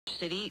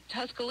City,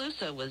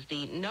 Tuscaloosa was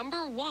the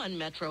 #1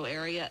 metro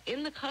area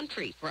in the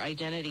country for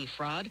identity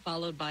fraud,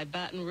 followed by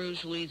Baton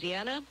Rouge,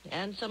 Louisiana,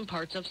 and some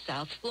parts of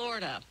South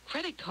Florida.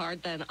 Credit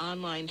card, then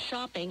online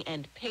shopping,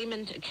 and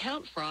payment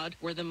account fraud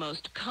were the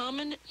most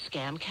common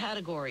scam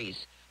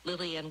categories.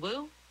 Lillian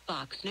Wu,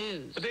 Fox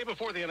News. The day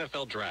before the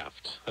NFL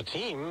draft, a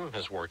team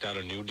has worked out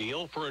a new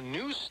deal for a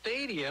new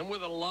stadium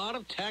with a lot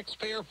of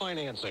taxpayer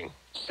financing.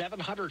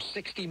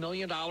 $760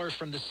 million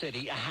from the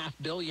city, $500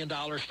 million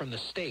from the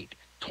state.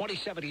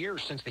 27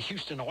 years since the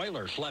Houston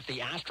Oilers left the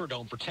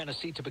Astrodome for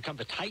Tennessee to become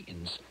the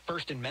Titans.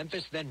 First in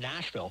Memphis, then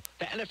Nashville.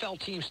 The NFL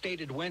team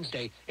stated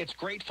Wednesday, it's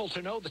grateful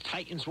to know the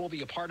Titans will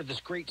be a part of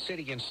this great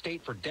city and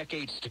state for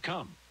decades to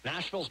come.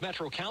 Nashville's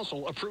Metro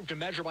Council approved a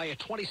measure by a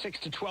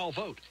 26-12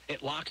 vote.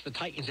 It locks the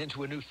Titans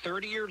into a new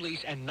 30-year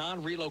lease and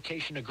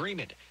non-relocation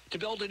agreement to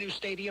build a new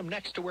stadium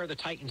next to where the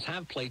Titans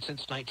have played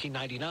since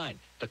 1999.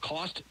 The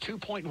cost,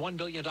 $2.1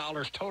 billion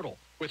total,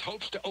 with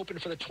hopes to open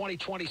for the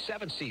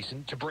 2027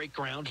 season to break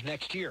ground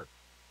next year.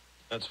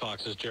 That's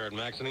Fox's Jared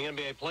Max. In the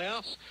NBA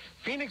playoffs,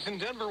 Phoenix and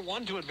Denver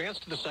won to advance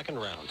to the second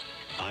round.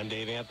 I'm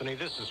Dave Anthony.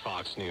 This is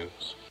Fox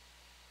News.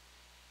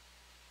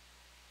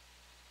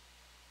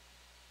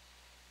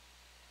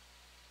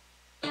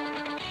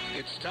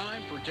 It's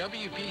time for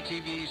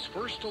WPTV's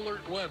First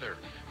Alert Weather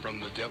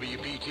from the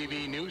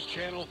WPTV News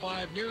Channel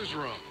 5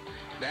 newsroom.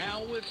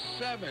 Now with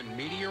 7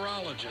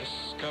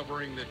 meteorologists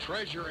covering the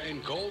Treasure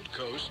and Gold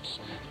Coasts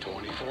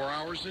 24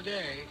 hours a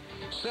day,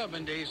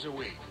 7 days a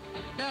week.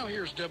 Now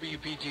here's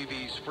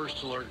WPTV's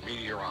First Alert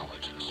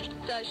meteorologist.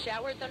 The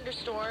shower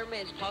thunderstorm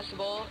is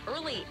possible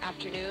early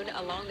afternoon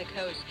along the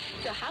coast.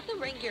 So have the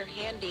rain gear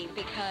handy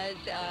because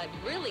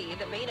really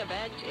the main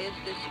event is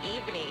this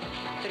evening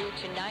through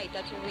tonight.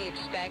 That's when we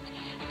expect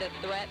the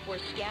threat for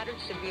scattered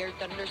severe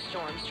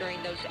thunderstorms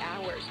during those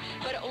hours.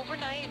 But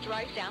overnight it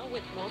dries out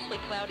with mostly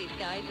cloudy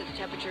skies as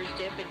temperatures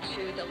dip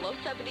into the low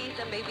 70s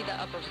and maybe the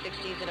upper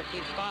 60s in a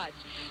few spots.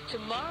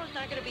 Tomorrow's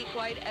not going to be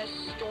quite as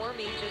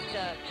stormy, just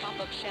a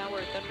pop-up shower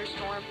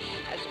thunderstorm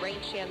as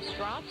rain chance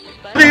drops,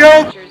 but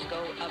temperatures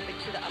go up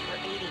into the upper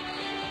 80s.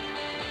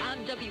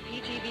 I'm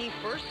WPTV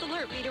First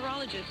Alert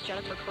meteorologist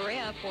Jennifer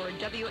Correa for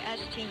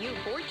WSTU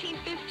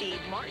 1450,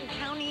 Martin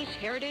County's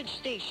Heritage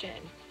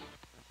Station.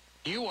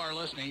 You are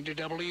listening to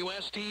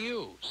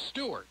WSTU,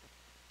 Stewart,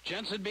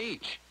 Jensen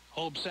Beach,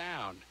 Hope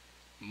Sound,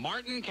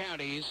 Martin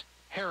County's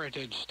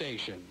Heritage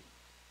Station.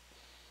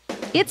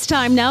 It's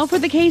time now for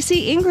the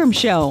Casey Ingram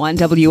Show on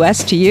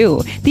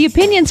WSTU. The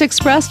opinions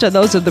expressed are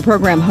those of the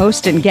program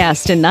host and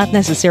guest and not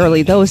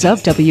necessarily those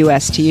of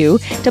WSTU.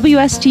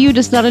 WSTU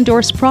does not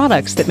endorse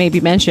products that may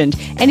be mentioned.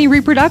 Any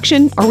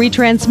reproduction or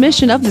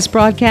retransmission of this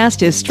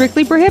broadcast is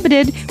strictly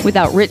prohibited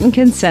without written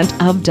consent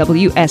of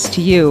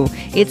WSTU.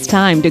 It's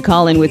time to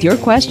call in with your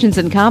questions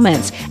and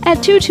comments at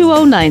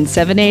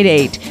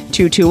 220-9788,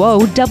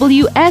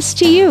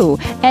 220-WSTU.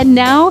 And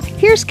now,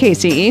 here's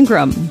Casey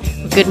Ingram.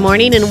 Good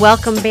morning and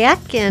welcome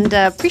back, and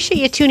appreciate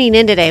you tuning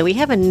in today. We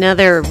have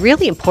another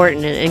really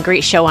important and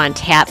great show on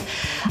tap.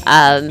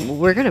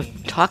 We're going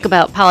to talk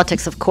about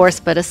politics, of course,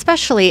 but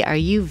especially, are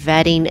you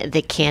vetting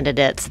the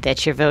candidates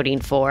that you're voting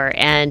for?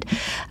 And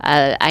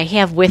I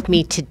have with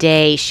me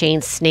today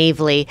Shayne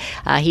Snavely.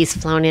 He's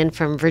flown in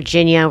from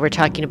Virginia. We're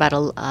talking about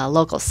a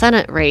local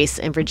Senate race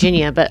in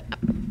Virginia, but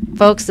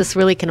folks, this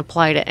really can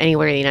apply to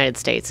anywhere in the United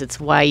States. It's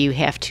why you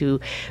have to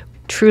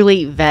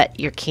truly vet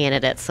your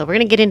candidates. So we're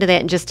going to get into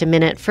that in just a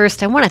minute.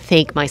 First, I want to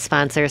thank my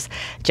sponsors.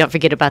 Don't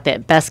forget about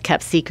that best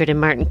kept secret in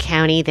Martin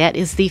County. That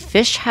is the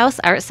Fish House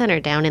Art Center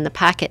down in the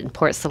Pocket in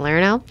Port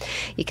Salerno.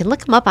 You can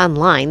look them up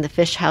online,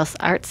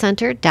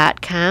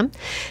 thefishhouseartcenter.com.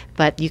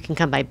 But you can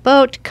come by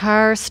boat,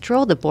 car,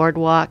 stroll the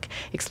boardwalk,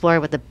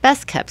 explore what the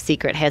best kept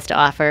secret has to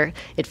offer.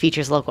 It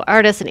features local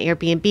artists, an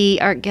Airbnb,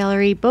 art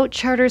gallery, boat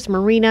charters,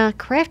 marina,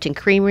 craft and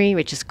creamery,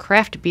 which is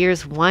craft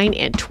beers, wine,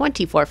 and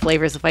 24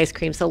 flavors of ice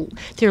cream. So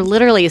there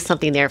literally is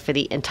something there for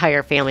the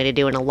entire family to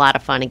do and a lot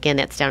of fun. Again,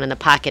 that's down in the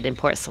Pocket in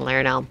Port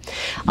Salerno.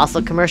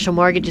 Also, Commercial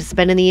Mortgage has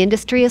been in the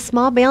industry of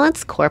small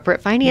balance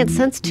corporate finance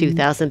since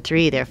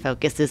 2003. Their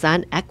focus is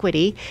on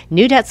equity,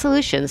 new debt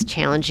solutions,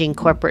 challenging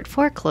corporate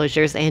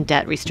foreclosures, and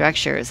debt restructuring.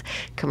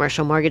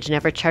 Commercial Mortgage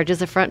never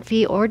charges a front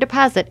fee or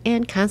deposit,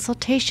 and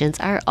consultations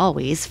are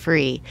always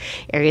free.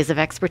 Areas of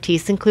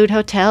expertise include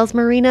hotels,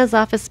 marinas,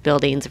 office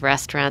buildings,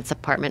 restaurants,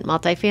 apartment,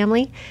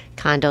 multifamily,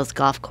 condos,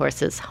 golf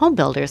courses, home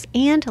builders,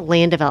 and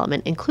land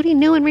development, including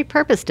new and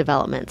repurposed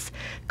developments.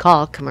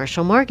 Call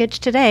Commercial Mortgage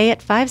today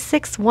at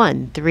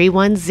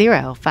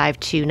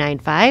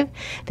 561-310-5295.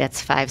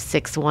 That's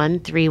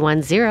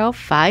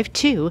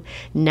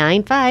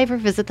 561-310-5295, or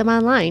visit them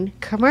online,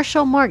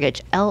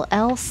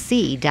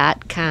 commercialmortgagellc.com.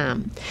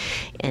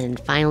 And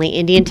finally,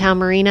 Indiantown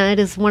Marina. It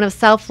is one of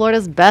South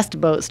Florida's best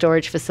boat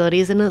storage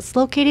facilities, and it's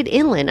located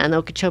inland on the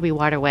Okeechobee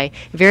Waterway.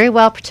 Very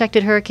well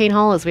protected hurricane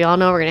hull. As we all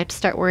know, we're going to have to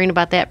start worrying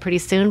about that pretty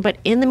soon. But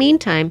in the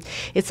meantime,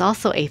 it's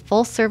also a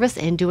full-service service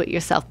and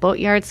do-it-yourself boat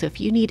yard. So if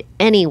you need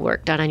any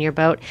work done on your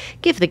boat,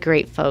 give the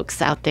great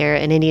folks out there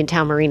in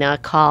Indiantown Marina a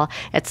call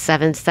at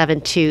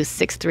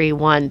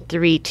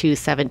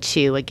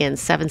 772-631-3272. Again,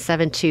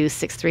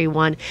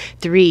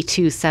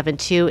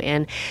 772-631-3272.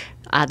 And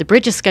the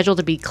bridge is scheduled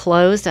to be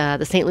closed,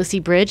 the St. Lucie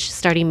Bridge,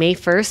 starting May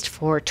 1st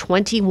for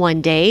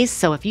 21 days.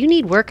 So if you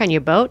need work on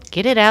your boat,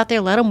 get it out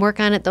there. Let them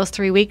work on it those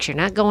 3 weeks. You're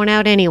not going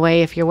out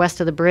anyway if you're west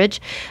of the bridge.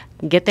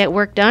 Get that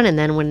work done, and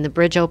then when the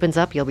bridge opens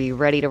up, you'll be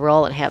ready to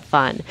roll and have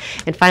fun.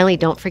 And finally,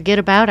 don't forget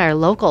about our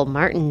local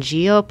Martin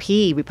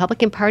GOP.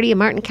 Republican Party of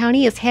Martin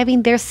County is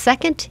having their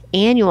second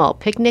annual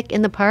picnic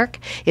in the park.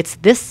 It's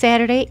this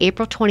Saturday,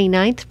 April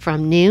 29th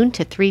from noon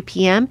to 3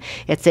 p.m.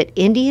 It's at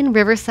Indian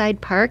Riverside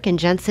Park in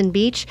Jensen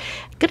Beach.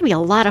 Going to be a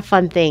lot of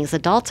fun things.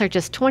 Adults are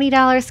just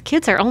 $20,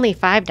 kids are only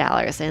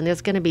 $5, and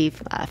there's going to be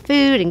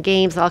food and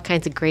games, all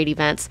kinds of great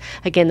events.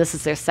 Again, this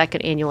is their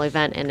second annual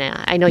event, and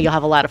I know you'll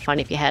have a lot of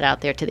fun if you head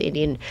out there to the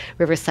Indian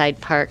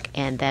Riverside Park,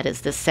 and that is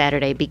this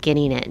Saturday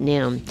beginning at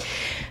noon.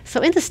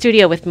 So in the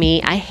studio with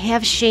me, I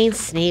have Shayne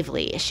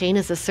Snavely. Shayne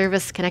is a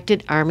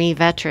service-connected Army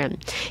veteran.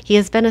 He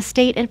has been a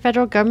state and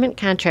federal government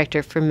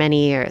contractor for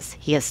many years.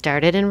 He has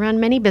started and run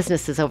many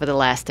businesses over the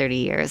last 30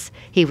 years.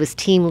 He was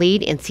team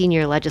lead and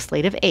senior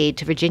legislative aide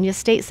to Virginia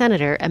State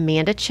Senator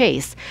Amanda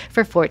Chase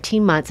for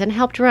 14 months and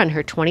helped run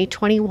her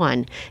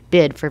 2021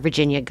 bid for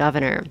Virginia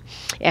governor.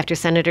 After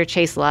Senator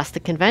Chase lost the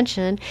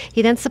convention,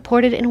 he then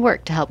supported and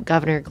worked to help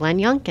Governor Glenn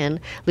Youngkin,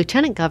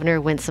 Lieutenant Governor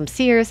Winsome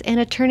Sears,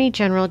 and Attorney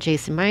General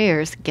Jason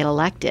Myers get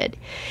elected.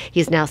 He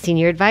is now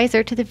senior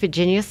advisor to the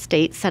Virginia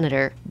State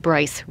Senator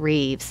Bryce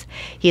Reeves.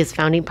 He is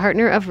founding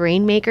partner of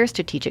Rainmaker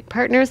Strategic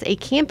Partners, a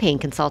campaign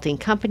consulting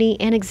company,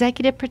 and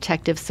Executive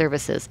Protective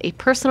Services, a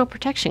personal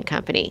protection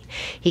company.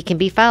 He can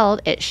be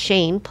followed at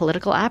Shayne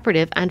Political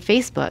Operative on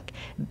Facebook,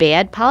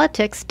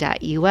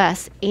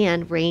 badpolitics.us,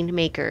 and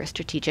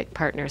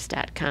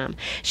rainmakerstrategicpartners.com.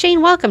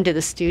 Shayne, welcome to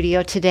the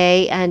studio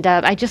today, and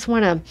I just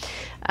want to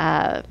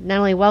not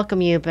only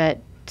welcome you, but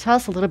tell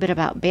us a little bit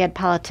about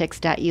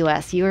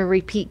badpolitics.us. You're a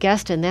repeat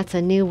guest, and that's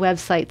a new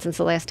website since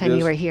the last time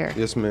you were here.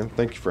 Yes, ma'am.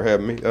 Thank you for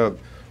having me.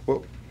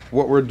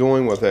 What we're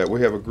doing with that, we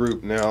have a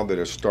group now that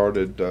has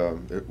started.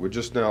 We're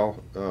just now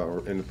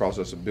in the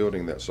process of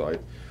building that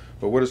site.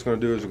 But what it's going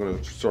to do is we're going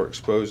to start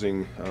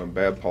exposing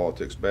bad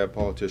politics, bad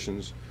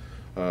politicians,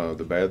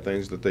 the bad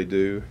things that they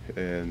do,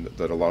 and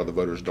that a lot of the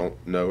voters don't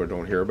know or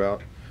don't hear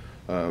about.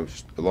 A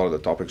lot of the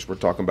topics we're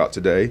talking about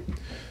today.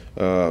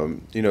 A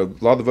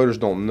lot of the voters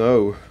don't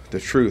know the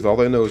truth. All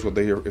they know is what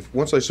they hear.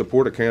 Once they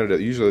support a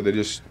candidate, usually they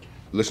just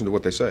listen to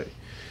what they say,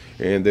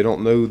 and they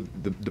don't know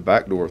the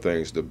backdoor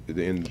things, the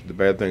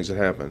bad things that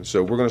happen.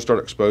 So we're going to start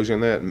exposing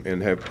that,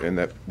 and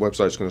that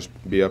website's going to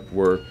be up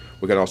where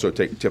we can also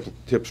take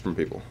tips from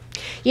people.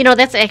 You know,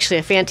 that's actually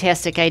a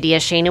fantastic idea,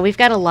 Shayne, and we've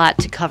got a lot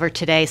to cover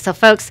today. So,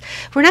 folks,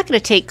 we're not going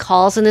to take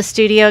calls in the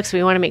studio because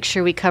we want to make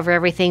sure we cover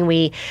everything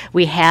we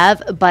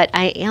have, but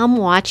I am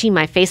watching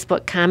my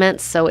Facebook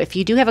comments. So if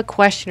you do have a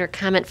question or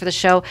comment for the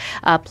show,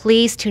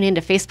 please tune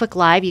into Facebook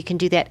Live. You can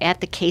do that at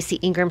the Casey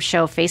Ingram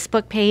Show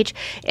Facebook page,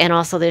 and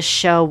also this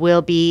show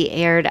will be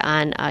aired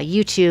on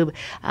YouTube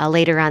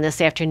later on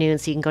this afternoon,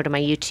 so you can go to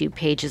my YouTube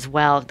page as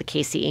well, the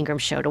Casey Ingram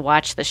Show, to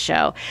watch the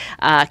show.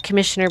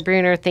 Commissioner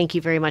Bruner, thank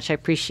you very much. I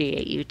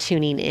appreciate you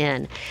tuning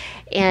in.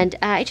 And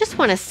I just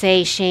want to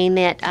say, Shayne,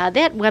 that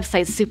that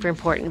website's super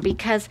important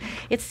because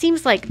it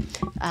seems like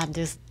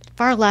there's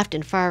far left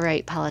and far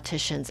right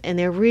politicians, and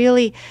they're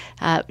really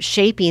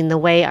shaping the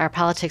way our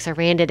politics are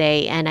ran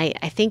today. And I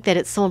think that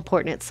it's so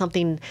important. It's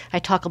something I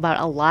talk about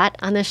a lot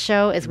on this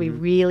show, is we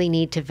really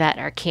need to vet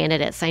our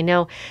candidates. I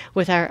know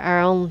with our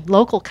own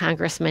local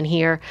congressman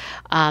here,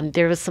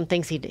 there was some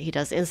things he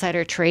does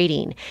insider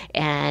trading,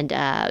 and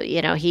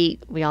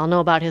we all know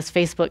about his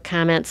Facebook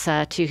comments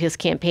to his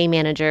campaign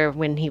manager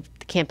when the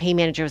campaign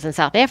manager was in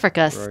South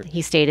Africa. Right.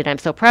 He stated, "I'm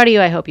so proud of you.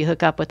 I hope you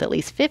hook up with at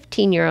least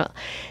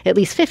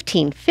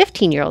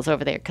 15-year-olds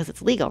over there because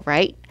it's legal,"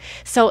 right?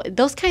 So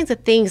those kinds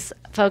of things,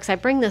 folks, I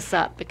bring this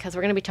up because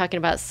we're going to be talking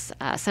about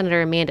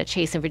Senator Amanda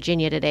Chase in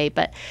Virginia today,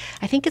 but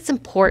I think it's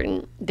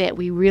important that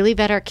we really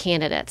vet our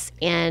candidates,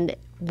 and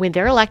when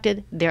they're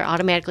elected, they're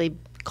automatically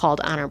called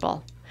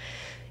honorable.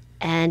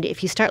 And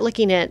if you start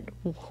looking at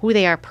who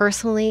they are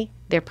personally,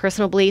 their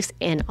personal beliefs,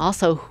 and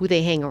also who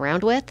they hang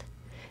around with,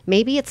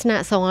 maybe it's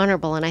not so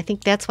honorable, and I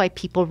think that's why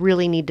people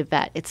really need to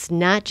vet. It's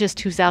not just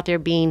who's out there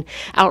being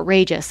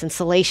outrageous and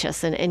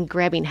salacious and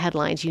grabbing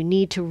headlines. You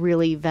need to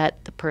really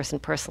vet the person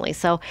personally.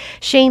 So,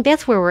 Shayne,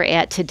 that's where we're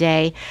at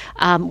today.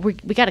 We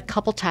got a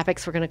couple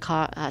topics we're going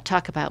to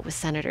talk about with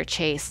Senator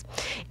Chase,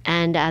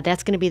 and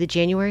that's going to be the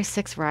January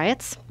 6th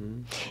riots,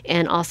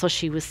 and also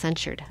she was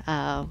censured,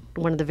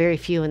 one of the very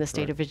few in the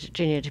state of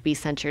Virginia to be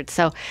censured.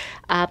 So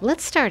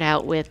let's start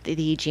out with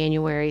the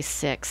January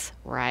 6th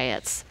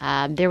riots.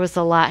 There was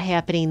a lot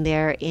happening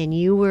there, and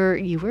you were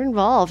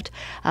involved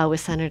with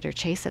Senator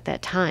Chase at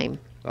that time.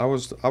 I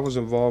was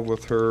involved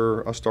with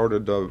her. I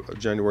started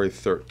January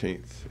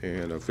 13th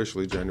and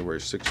officially January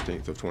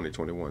 16th of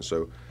 2021.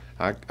 So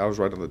I was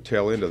right on the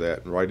tail end of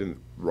that, and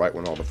right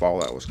when all the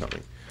fallout was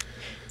coming.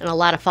 And a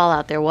lot of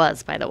fallout there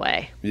was, by the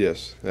way.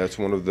 Yes, that's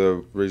one of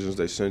the reasons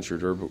they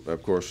censured her. But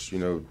of course, you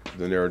know,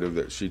 the narrative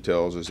that she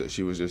tells is that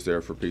she was just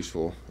there for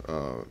peaceful,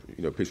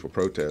 peaceful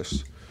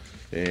protests,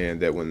 and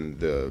that when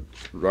the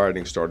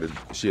rioting started,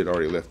 she had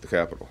already left the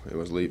Capitol and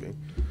was leaving.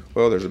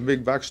 Well, there's a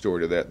big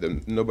backstory to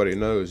that nobody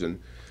knows, and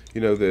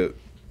you know, the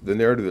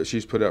narrative that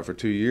she's put out for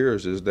 2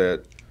 years is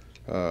that,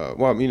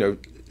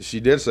 she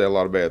did say a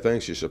lot of bad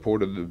things. She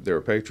supported there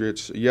were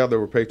patriots. Yeah, there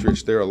were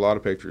patriots there, a lot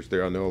of patriots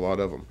there. I know a lot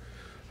of them,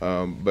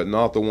 but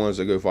not the ones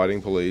that go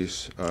fighting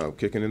police,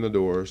 kicking in the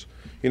doors.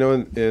 You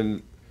know,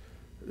 and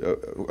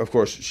of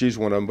course she's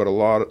one of them. But a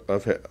lot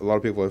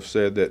of people have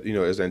said that, you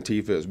know, as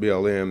Antifa, as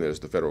BLM, as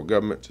the federal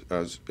government,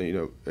 as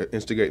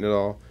instigating it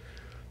all.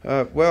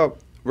 Well,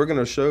 we're going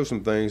to show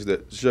some things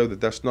that show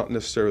that that's not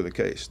necessarily the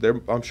case.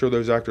 I'm sure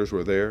those actors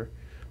were there,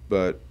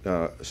 but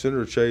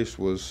Senator Chase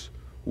was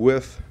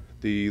with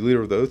the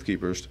leader of the Oath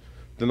Keepers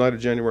the night of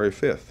January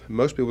 5th.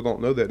 Most people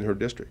don't know that in her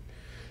district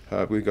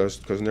because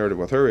the narrative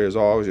with her is,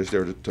 I was just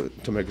there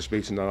to make a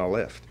speech and then I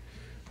left.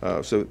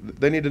 So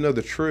they need to know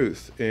the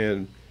truth,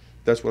 and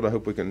that's what I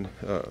hope we can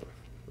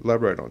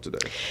elaborate on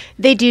today.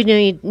 They do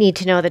need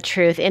to know the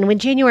truth. And when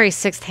January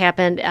 6th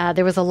happened,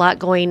 there was a lot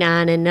going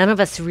on, and none of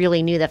us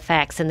really knew the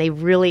facts, and they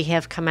really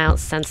have come out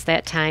since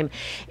that time.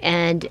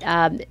 And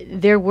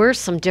there were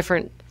some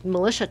different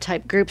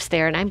militia-type groups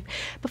there. And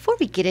before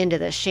we get into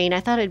this, Shayne, I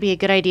thought it'd be a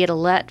good idea to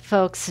let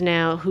folks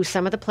know who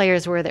some of the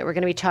players were that we're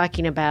going to be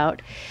talking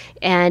about,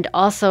 and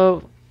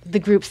also the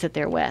groups that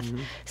they're with.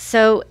 Mm-hmm.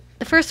 So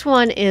the first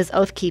one is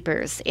Oath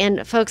Keepers.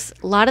 And folks,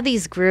 a lot of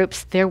these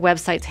groups, their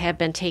websites have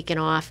been taken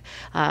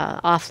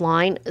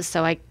offline,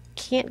 so I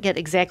can't get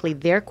exactly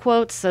their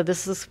quotes. So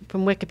this is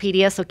from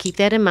Wikipedia, so keep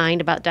that in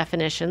mind about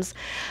definitions,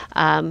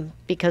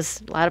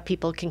 because a lot of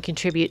people can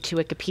contribute to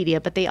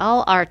Wikipedia, but they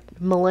all are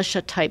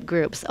militia-type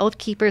groups. Oath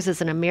Keepers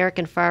is an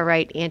American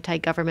far-right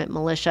anti-government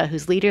militia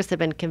whose leaders have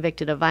been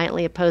convicted of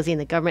violently opposing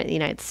the government of the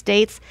United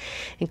States,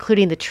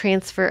 including the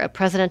transfer of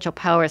presidential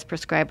powers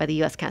prescribed by the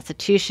U.S.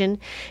 Constitution.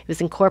 It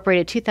was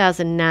incorporated in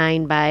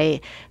 2009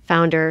 by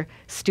founder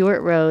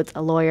Stuart Rhodes,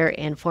 a lawyer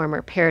and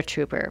former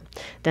paratrooper.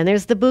 Then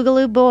there's the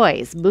Boogaloo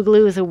Boys.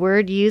 Boogaloo is a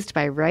word used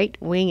by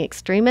right-wing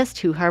extremists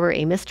who harbor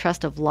a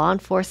mistrust of law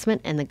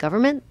enforcement and the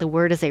government. The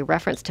word is a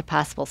reference to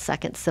possible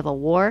second civil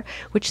war,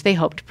 which they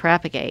hope to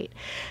propagate.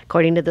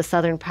 According to the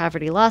Southern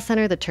Poverty Law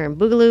Center, the term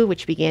Boogaloo,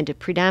 which began to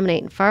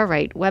predominate in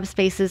far-right web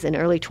spaces in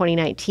early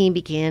 2019,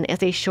 began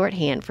as a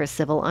shorthand for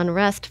civil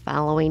unrest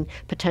following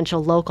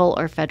potential local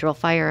or federal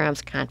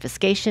firearms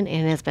confiscation,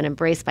 and has been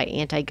embraced by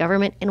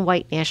anti-government and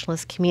white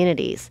nationalist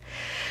communities.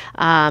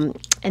 And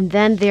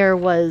then there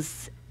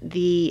was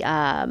the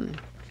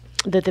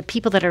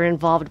people that are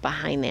involved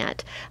behind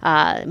that.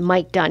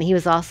 Mike Dunn, he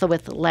was also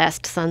with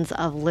Last Sons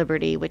of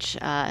Liberty, which,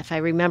 if I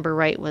remember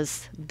right,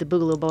 was the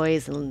Boogaloo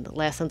Boys and the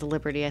Last Sons of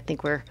Liberty, I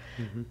think were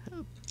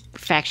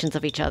factions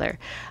of each other.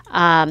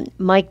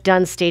 Mike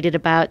Dunn stated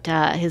about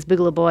his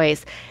Boogaloo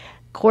Boys,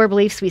 core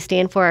beliefs we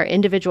stand for are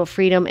individual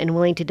freedom and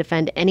willing to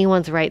defend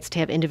anyone's rights to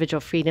have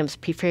individual freedoms,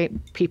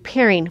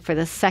 preparing for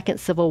the second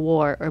civil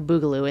war, or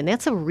Boogaloo. And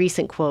that's a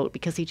recent quote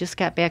because he just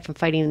got back from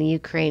fighting in the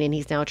Ukraine, and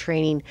he's now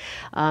training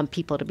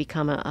people to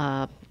become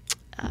a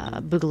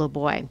Boogaloo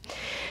Boy.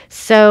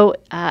 So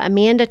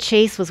Amanda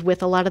Chase was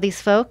with a lot of these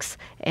folks,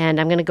 and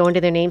I'm going to go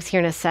into their names here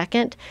in a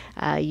second.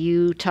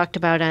 You talked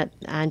about it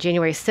on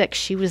January 6th.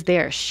 She was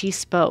there. She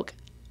spoke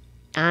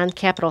on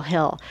Capitol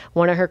Hill.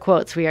 One of her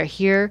quotes, "We are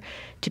here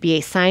to be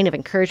a sign of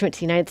encouragement to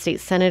the United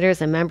States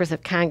senators and members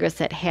of Congress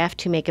that have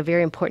to make a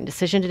very important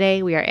decision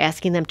today. We are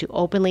asking them to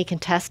openly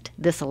contest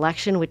this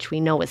election, which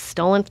we know was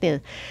stolen from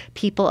the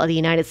people of the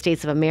United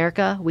States of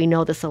America. We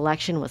know this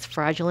election was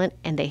fraudulent,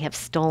 and they have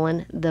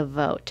stolen the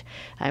vote."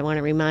 I want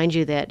to remind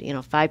you that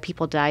 5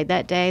 people died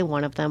that day.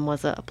 One of them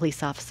was a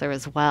police officer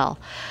as well.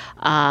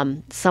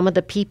 Some of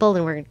the people,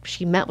 and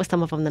she met with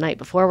some of them the night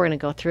before. We're going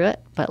to go through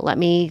it, but let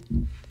me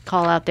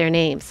call out their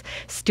names.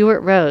 Stuart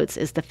Rhodes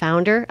is the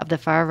founder of the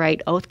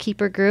far-right Oath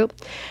Keeper group.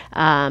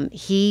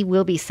 He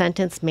will be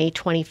sentenced May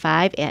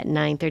 25 at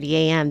 9:30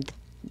 a.m.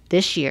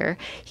 this year.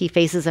 He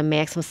faces a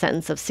maximum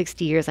sentence of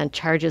 60 years on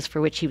charges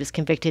for which he was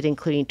convicted,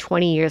 including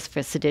 20 years for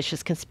a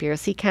seditious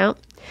conspiracy count.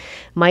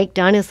 Mike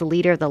Dunn is the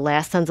leader of the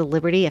Last Sons of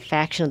Liberty, a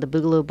faction of the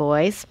Boogaloo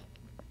Boys.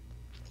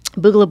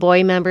 Boogaloo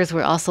Boy members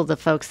were also the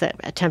folks that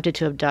attempted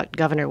to abduct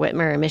Governor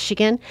Whitmer in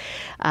Michigan.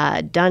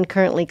 Dunn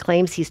currently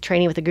claims he's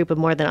training with a group of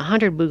more than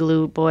 100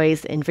 Boogaloo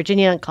Boys in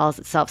Virginia, and calls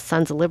itself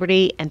Sons of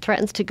Liberty, and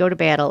threatens to go to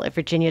battle if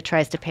Virginia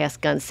tries to pass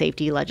gun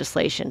safety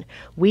legislation.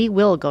 "We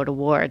will go to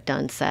war,"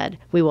 Dunn said.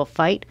 "We will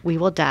fight, we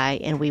will die,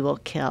 and we will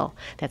kill."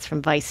 That's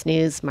from Vice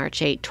News,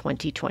 March 8,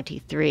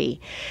 2023.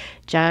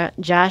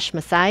 Josh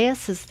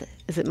Macias,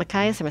 is it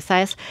Macias or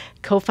Macias,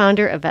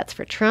 co-founder of Vets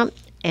for Trump,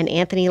 and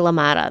Anthony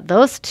LaMotta.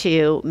 Those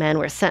two men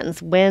were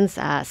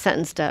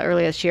sentenced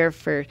earlier this year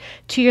for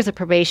 2 years of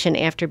probation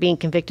after being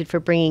convicted for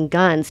bringing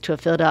guns to a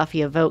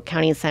Philadelphia vote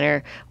counting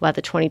center while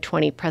the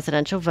 2020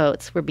 presidential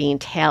votes were being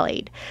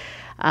tallied.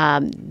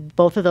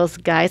 Both of those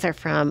guys are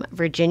from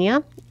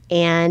Virginia,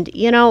 And,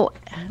 you know,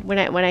 when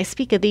I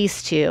speak of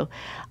these two,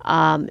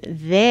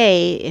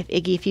 Iggy,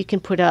 if you can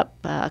put up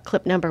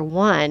clip number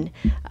 1,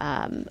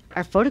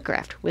 are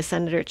photographed with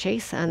Senator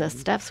Chase on the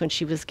steps when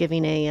she was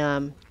giving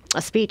a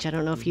speech. I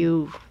don't know if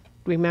you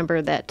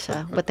remember that,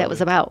 what that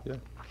was about.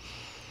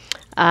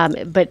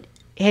 Yeah. But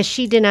has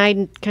she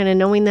denied kind of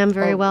knowing them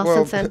very well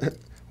since then?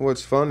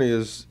 What's funny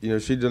is, you know,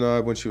 she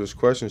denied when she was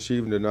questioned. She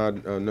even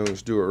denied knowing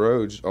Stuart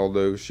Rhodes,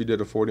 although she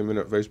did a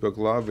 40-minute Facebook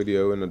Live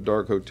video in a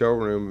dark hotel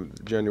room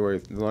the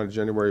night of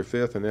January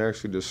 5th, and they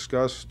actually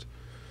discussed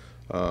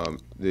the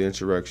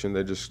insurrection.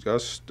 They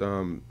discussed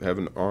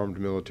having armed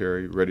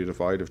military ready to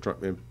fight if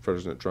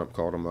President Trump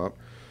called them up.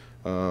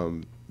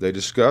 They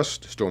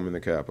discussed storming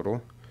the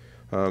Capitol.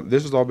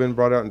 This has all been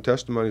brought out in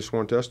testimony,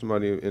 sworn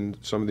testimony in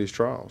some of these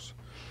trials.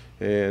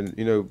 And,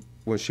 you know,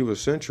 when she was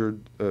censured,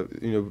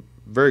 you know,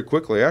 very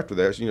quickly after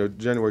that, you know,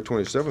 January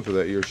 27th of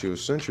that year, she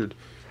was censured,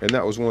 and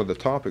that was one of the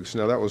topics.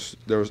 Now, there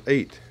was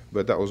 8,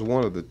 but that was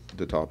one of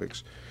the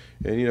topics.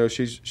 And, you know,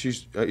 she's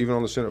even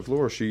on the Senate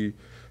floor, she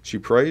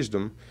praised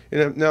them.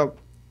 And now,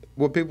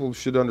 what people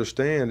should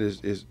understand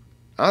is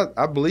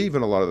I believe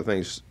in a lot of the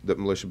things that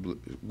militia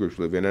groups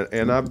believe in,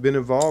 and I've been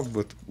involved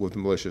with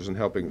militias and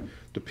helping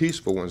the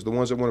peaceful ones, the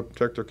ones that want to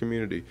protect their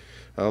community.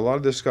 A lot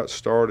of this got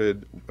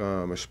started,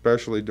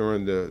 especially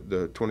during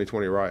the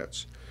 2020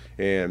 riots.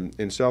 And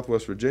in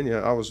Southwest Virginia,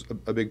 I was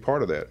a big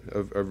part of that,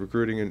 of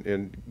recruiting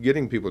and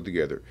getting people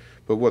together.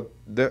 But what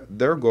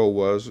their goal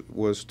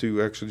was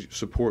to actually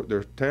support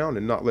their town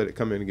and not let it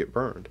come in and get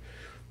burned.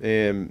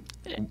 And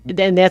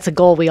that's a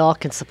goal we all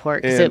can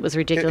support, because it was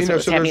ridiculous what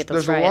was happening at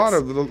those riots.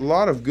 There's a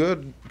lot of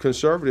good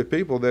conservative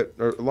people that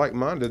are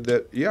like-minded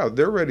that, yeah,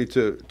 they're ready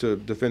to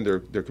defend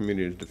their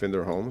community, to defend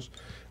their homes,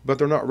 but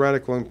they're not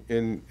radical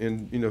in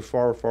you know,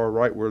 far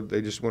right where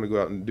they just want to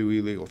go out and do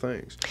illegal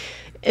things.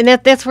 And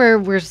that's where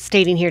we're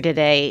stating here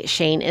today,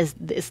 Shayne, is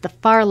the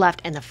far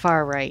left and the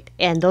far right.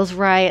 And those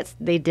riots,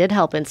 they did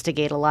help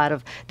instigate a lot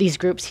of these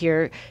groups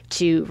here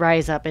to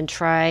rise up and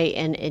try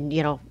and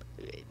you know,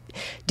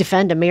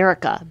 defend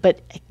America,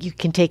 but you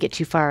can take it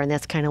too far, and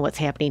that's kind of what's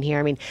happening here.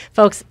 I mean,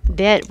 folks,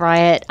 that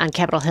riot on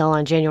Capitol Hill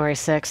on January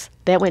 6th,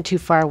 that went too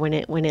far when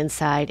it went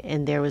inside,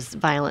 and there was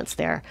violence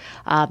there.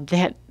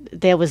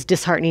 That was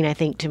disheartening, I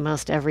think, to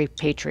most every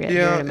patriot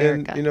here in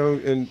America. And, you know,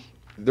 and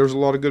there's a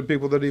lot of good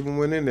people that even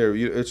went in there.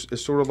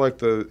 It's sort of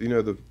like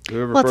whoever.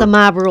 Well, it's a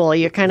mob rule.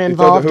 You're kind of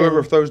involved.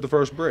 Whoever throws the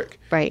first brick.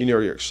 Right. You know,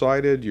 you're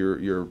excited.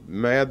 You're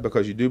mad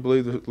because you do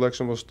believe the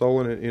election was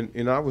stolen.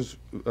 And I was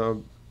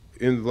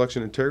in the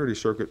election integrity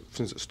circuit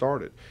since it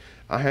started.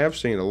 I have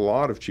seen a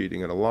lot of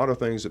cheating and a lot of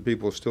things that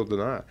people still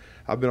deny.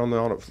 I've been on the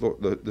audit floor,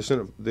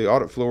 the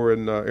audit floor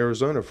in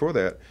Arizona for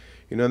that.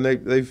 You know, and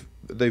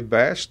they've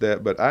bashed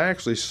that, but I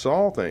actually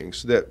saw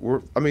things that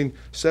were, I mean,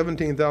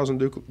 17,000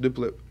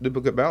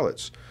 duplicate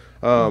ballots,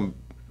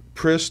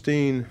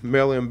 pristine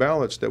mail-in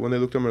ballots that when they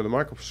looked under the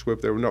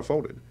microscope, they were not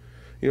folded.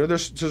 You know,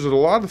 there's a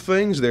lot of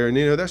things there, and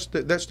you know that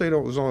state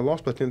was only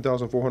lost by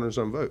 10,400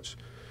 some votes,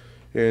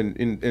 and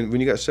when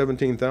you got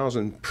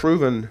 17,000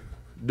 proven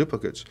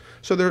duplicates,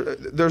 so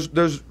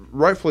there's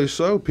rightfully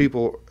so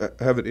people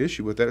have an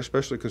issue with that,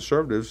 especially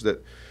conservatives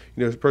that.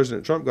 You know,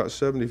 President Trump got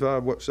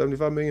 75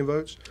 million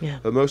votes,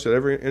 the most that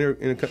every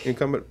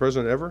incumbent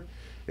president ever,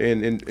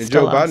 and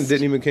Joe Biden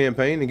didn't even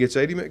campaign and gets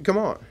 80 million. Come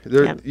on,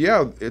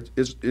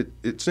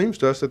 it seems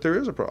to us that there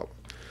is a problem.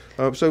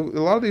 So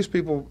a lot of these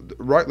people,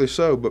 rightly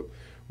so, but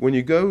when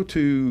you go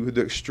to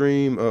the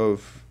extreme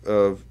of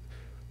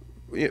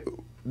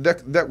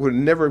that would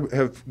never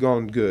have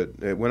gone good.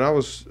 When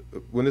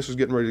this was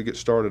getting ready to get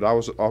started, I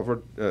was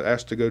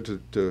asked to go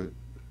to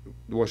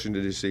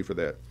Washington D.C. for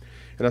that.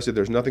 And I said,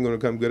 there's nothing going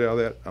to come good out of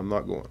that. I'm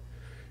not going.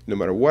 No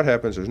matter what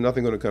happens, there's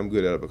nothing going to come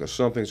good out of it because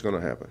something's going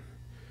to happen.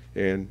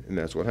 And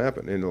that's what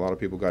happened. And a lot of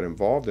people got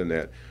involved in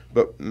that.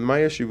 But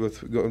my issue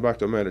with going back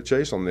to Amanda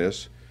Chase on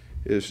this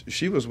is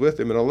she was with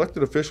him, and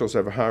elected officials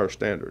have a higher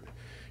standard.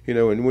 You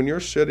know, and when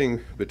you're sitting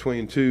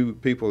between two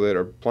people that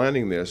are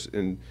planning this,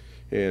 and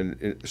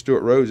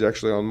Stuart Rhodes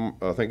actually on,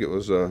 I think it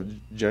was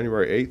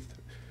January 8th,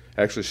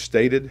 actually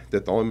stated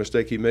that the only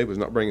mistake he made was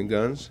not bringing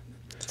guns.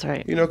 That's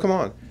right. You know, come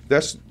on.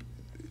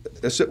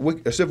 A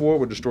civil war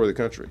would destroy the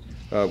country.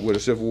 Would a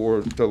civil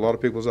war, to a lot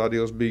of people's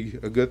ideals, be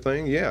a good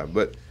thing? Yeah,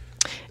 but...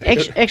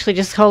 Actually,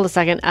 just hold a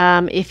second.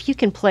 If you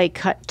can play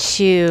cut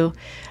 2,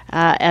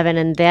 Evan,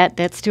 and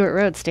that's Stuart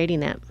Rhodes stating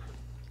that.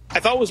 I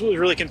thought what was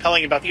really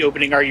compelling about the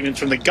opening arguments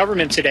from the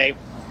government today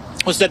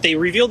was that they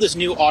revealed this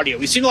new audio.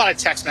 We've seen a lot of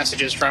text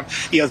messages from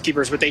the Oath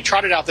Keepers, but they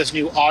trotted out this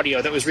new audio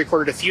that was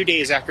recorded a few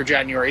days after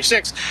January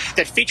 6th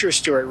that features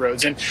Stuart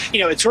Rhodes. And, you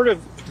know, it sort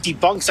of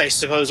debunks, I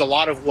suppose, a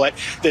lot of what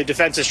the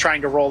defense is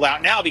trying to roll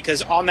out now,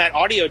 because on that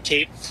audio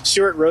tape,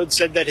 Stuart Rhodes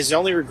said that his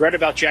only regret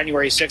about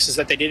January 6th is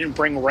that they didn't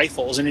bring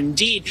rifles. And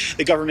indeed,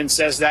 the government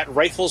says that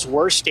rifles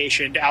were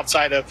stationed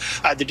outside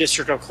of the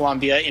District of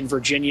Columbia in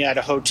Virginia at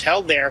a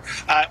hotel there,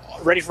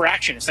 ready for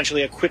action,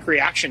 essentially a quick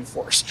reaction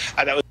force.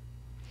 That was.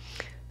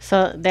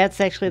 So that's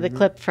actually the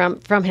clip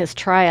from his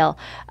trial.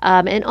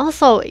 And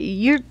also,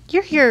 you're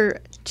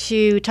here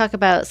to talk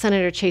about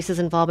Senator Chase's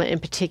involvement in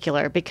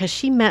particular, because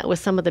she met with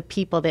some of the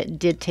people that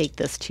did take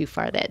this too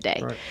far that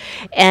day. Right.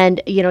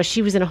 And,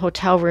 she was in a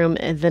hotel room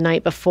the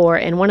night before,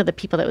 and one of the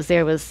people that was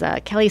there was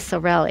Kelly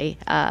Snavely.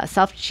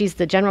 She's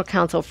the general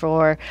counsel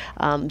for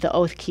the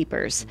Oath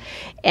Keepers.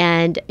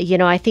 And,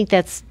 I think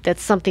that's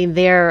something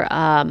there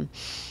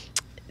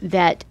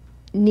that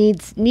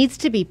needs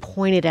to be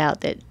pointed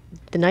out, that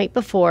the night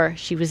before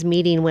she was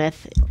meeting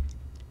with,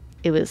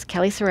 it was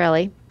Kelly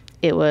Snavely,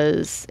 it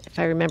was, if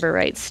I remember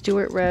right,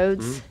 Stuart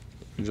Rhodes.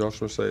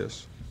 Josh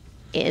Macias.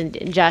 And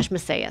Josh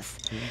Macias.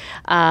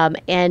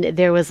 And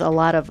there was a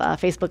lot of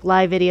Facebook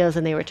Live videos,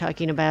 and they were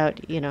talking about,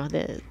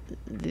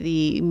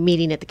 the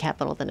meeting at the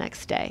Capitol the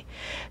next day.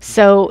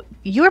 So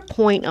your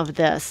point of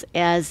this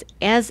as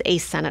a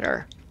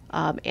senator,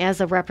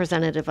 as a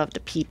representative of the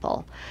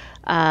people,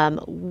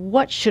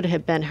 what should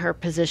have been her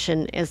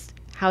position as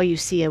how you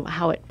see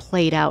how it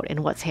played out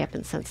and what's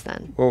happened since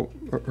then? Well,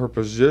 her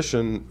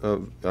position,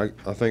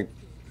 I think,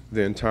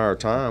 the entire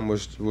time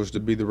was to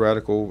be the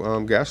radical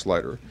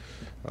gaslighter.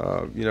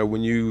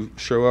 When you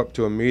show up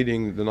to a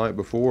meeting the night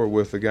before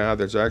with a guy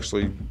that's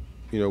actually,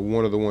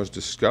 one of the ones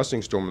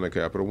discussing storming the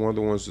Capitol, one of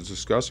the ones that's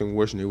discussing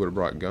wishing he would have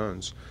brought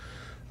guns.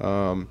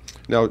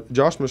 Now,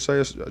 Josh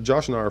Macias,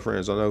 Josh and I are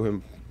friends. I know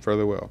him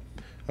fairly well.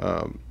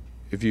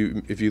 If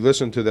you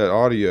listen to that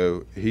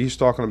audio, he's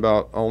talking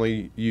about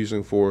only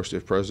using force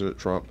if President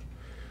Trump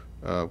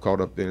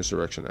called up the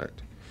Insurrection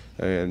Act,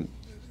 and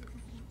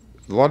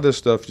a lot of this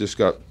stuff just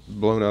got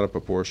blown out of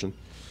proportion.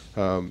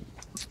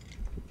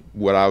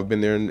 Would I have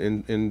been there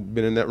and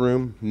been in that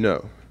room?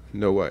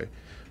 No way.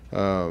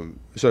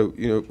 So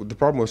the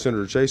problem with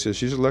Senator Chase is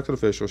she's an elected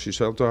official. She's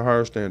held to a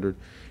higher standard,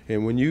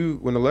 and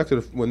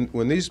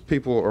when these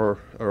people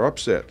are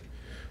upset,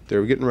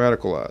 they're getting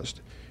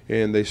radicalized,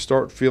 and they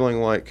start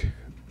feeling like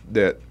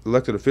that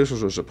elected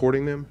officials are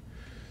supporting them,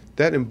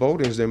 that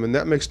emboldens them, and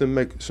that makes them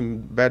make some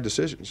bad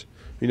decisions.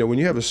 When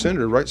you have a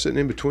senator right sitting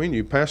in between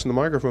you, passing the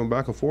microphone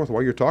back and forth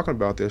while you're talking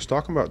about this,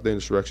 talking about the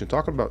insurrection,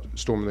 talking about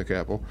storming the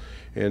Capitol,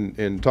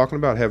 and talking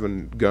about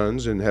having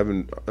guns and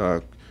having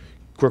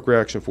quick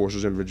reaction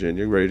forces in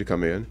Virginia ready to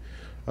come in,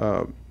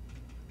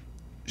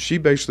 she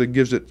basically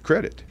gives it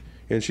credit,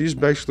 and she's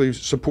basically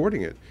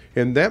supporting it,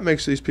 and that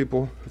makes these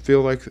people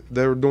feel like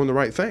they're doing the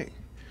right thing.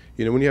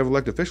 When you have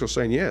elected officials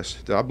saying, yes,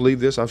 I believe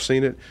this, I've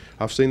seen it,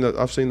 I've seen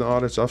the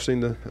audits, I've seen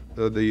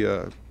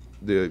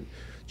the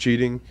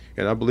cheating,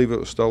 and I believe it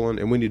was stolen,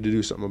 and we need to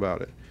do something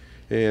about it.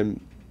 And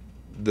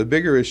the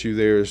bigger issue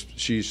there is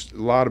she's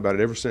lied about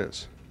it ever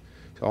since.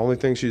 The only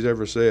thing she's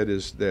ever said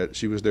is that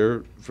she was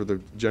there for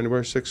the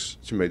January 6th,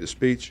 she made the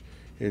speech,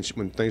 and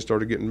when things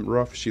started getting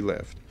rough, she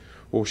left.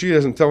 Well, she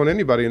isn't telling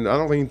anybody, and I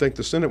don't even think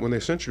the Senate, when they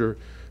censured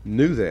her,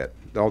 knew that,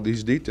 all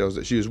these details,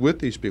 that she was with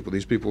these people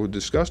who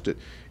discussed it.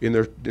 In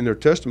their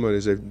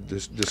testimonies, they've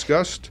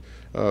discussed,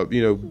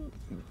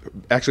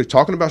 actually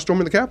talking about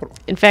storming the Capitol.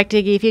 In fact,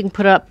 Iggy, if you can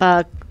put up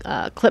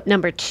clip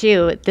number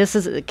 2, this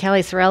is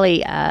Kelly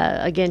Snavely.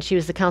 Again, she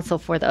was the counsel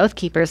for the Oath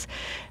Keepers.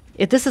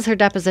 This is her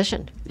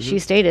deposition. She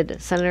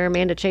stated Senator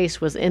Amanda Chase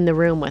was in the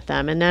room with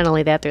them, and not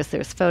only that,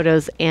 there's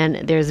photos and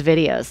there's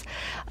videos.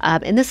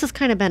 And this has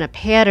kind of been a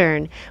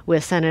pattern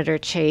with Senator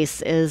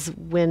Chase, is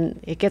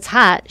when it gets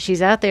hot,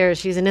 she's out there,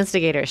 she's an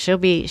instigator.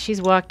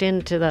 She's walked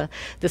into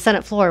the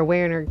Senate floor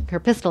wearing her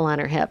pistol on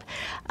her hip.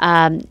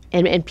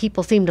 And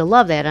people seem to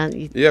love that.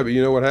 Yeah, but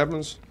you know what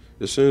happens?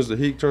 As soon as the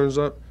heat turns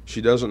up,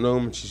 she doesn't know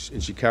them,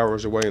 and she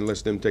cowers away and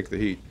lets them take the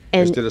heat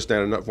instead of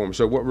standing up for them.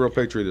 So what real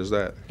patriot is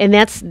that? And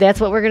that's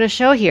what we're going to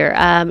show here.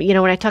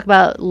 When I talk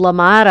about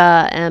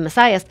LaMotta and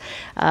Macias,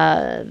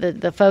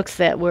 the folks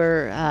that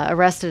were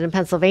arrested in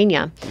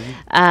Pennsylvania,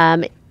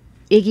 Iggy,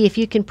 if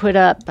you can put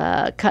up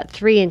cut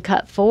 3 and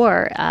cut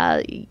 4,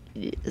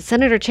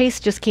 Senator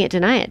Chase just can't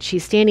deny it.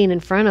 She's standing in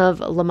front of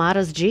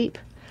LaMotta's Jeep.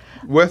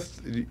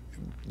 Did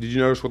you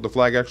notice what the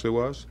flag actually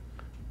was?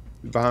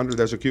 Behind her,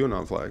 there's a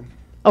QAnon flag.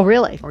 Oh,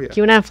 really? Oh, yeah.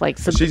 QAnon flag.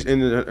 So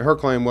and her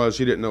claim was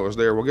she didn't know it was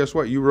there. Well, guess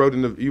what? You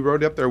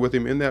rode up there with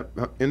him in that.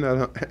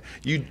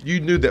 You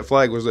knew that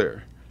flag was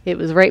there. It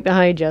was right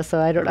behind you, so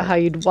I don't know how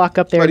you'd walk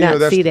up there and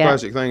not see that.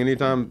 That's the classic thing.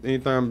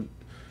 Anytime,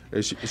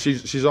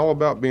 she's all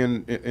about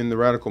being in the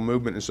radical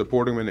movement and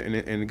supporting them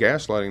and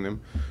gaslighting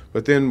them.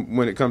 But then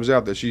when it comes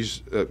out that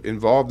she's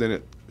involved in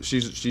it,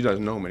 she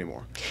doesn't know them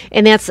anymore.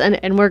 And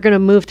we're going to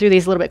move through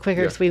these a little bit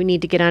quicker because we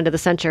need to get onto the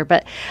censure.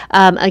 But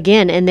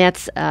again, and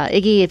that's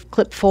Iggy,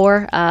 clip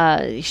 4.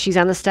 She's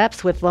on the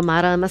steps with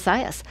LaMotta and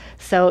Macias.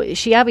 So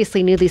she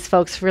obviously knew these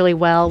folks really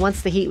well.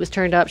 Once the heat was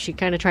turned up, she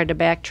kind of tried to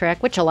backtrack,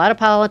 which a lot of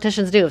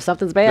politicians do. If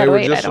something's bad, I don't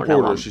know. They were just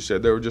supporters, she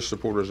said. They were just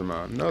supporters of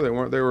mine. No, they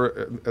weren't. They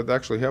were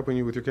actually helping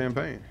you with your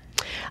campaign.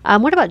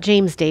 What about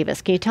James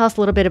Davis? Can you tell us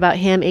a little bit about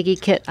him, Iggy,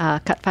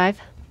 cut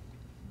 5?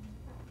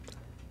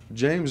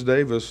 James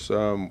Davis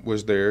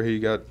was there. He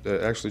got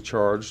actually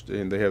charged,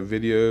 and they have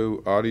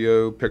video,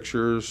 audio,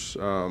 pictures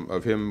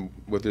of him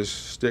with his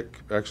stick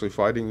actually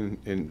fighting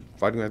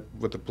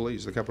with the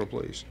police, the Capitol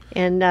Police.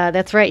 And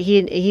that's right.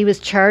 He was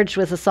charged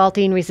with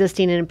assaulting,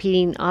 resisting, and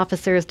impeding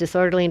officers,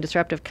 disorderly and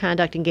disruptive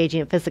conduct,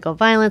 engaging in physical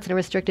violence in a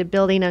restricted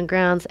building on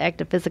grounds,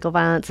 act of physical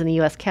violence in the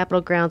U.S.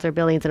 Capitol grounds or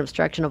buildings, and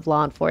obstruction of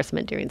law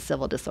enforcement during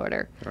civil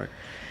disorder. Right.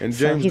 And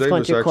so James he's Davis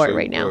going through court actually,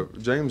 right now.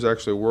 James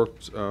actually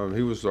worked.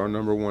 He was our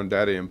 #1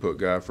 data input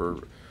guy for.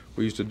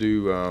 We used to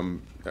do.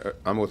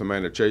 I'm with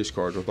Amanda Chase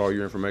cards with all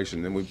your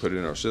information. Then we put it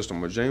in our system.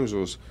 But James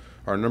was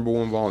our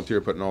 #1 volunteer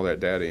putting all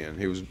that data in.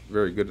 He was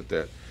very good at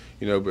that,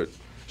 But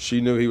she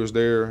knew he was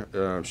there.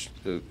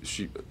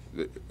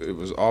 It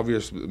was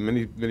obvious.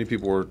 Many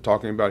people were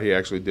talking about he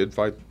actually did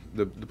fight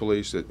the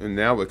police. And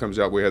now it comes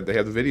out they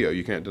have the video.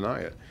 You can't deny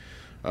it.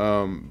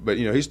 But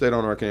he stayed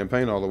on our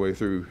campaign all the way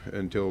through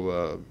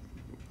until.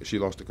 She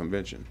lost the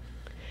convention.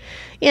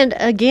 And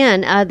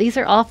again, these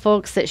are all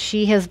folks that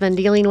she has been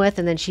dealing with,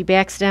 and then she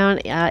backs down.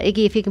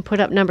 Iggy, if you can put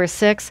up number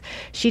 6,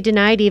 she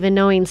denied even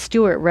knowing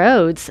Stuart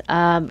Rhodes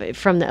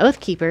from the Oath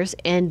Keepers,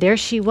 and there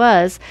she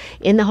was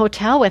in the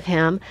hotel with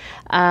him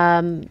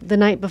the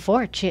night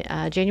before,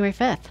 January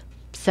 5th.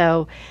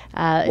 So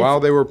while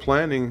they were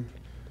planning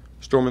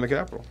storming the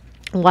Capitol.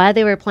 While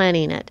they were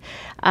planning it.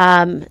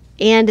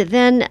 And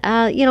then,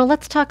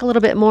 let's talk a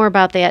little bit more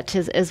about that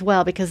as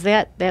well, because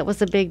that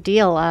was a big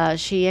deal.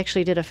 She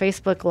actually did a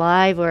Facebook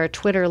Live or a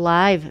Twitter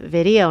Live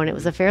video, and it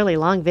was a fairly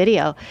long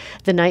video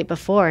the night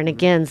before. And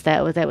again,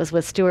 that was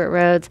with Stuart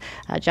Rhodes,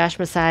 Josh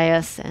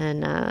Messias,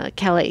 and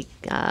Kelly.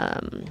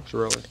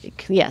 Shirley.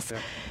 Yes. Yeah.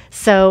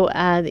 So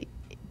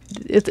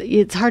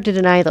it's hard to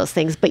deny those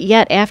things, but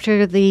yet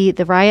after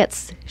the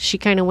riots, she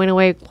kind of went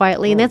away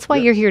quietly, and that's why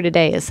you're here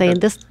today, is saying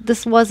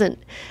this wasn't.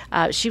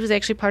 She was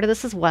actually part of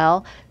this as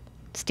well.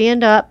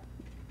 Stand up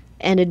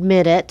and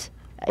admit it.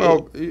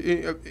 Well,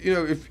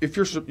 if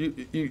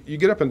you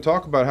get up and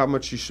talk about how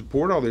much you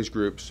support all these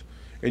groups,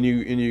 and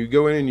you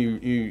go in and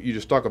you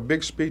just talk a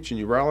big speech and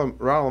you rile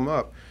them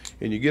up,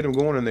 and you get them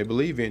going and they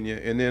believe in you,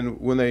 and then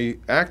when they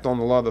act on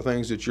a lot of the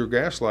things that you're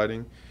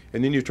gaslighting,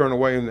 and then you turn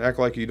away and act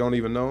like you don't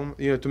even know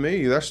them. To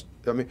me,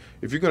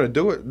 if you're going to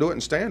do it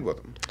and stand with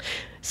them.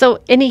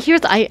 So, and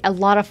here's, a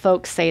lot of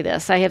folks say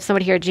this. I have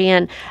somebody here,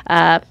 Jan,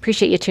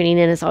 appreciate you tuning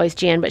in as always,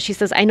 Jan, but she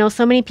says, I know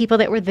so many people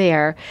that were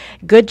there,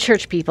 good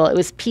church people. It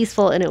was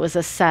peaceful and it was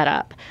a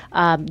setup.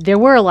 There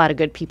were a lot of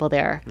good people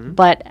there,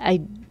 but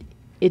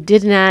it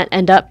did not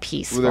end up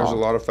peaceful. Well, there's a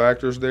lot of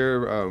factors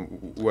there,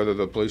 whether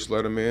the police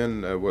let them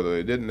in, whether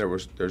they didn't.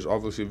 There's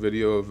obviously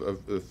video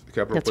of the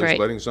Capitol Police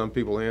letting some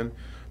people in.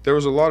 There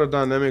was a lot of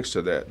dynamics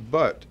to that,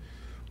 but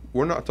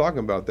we're not talking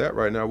about that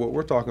right now. What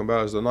we're talking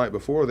about is the night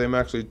before, them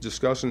actually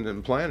discussing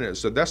and planning it.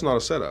 So that's not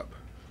a setup.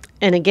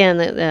 And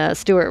again,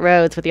 Stuart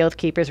Rhodes with the Oath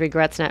Keepers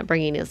regrets not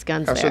bringing his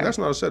guns there. I said that's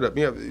not a setup.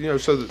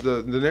 So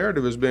the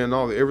narrative has been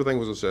everything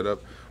was a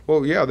setup.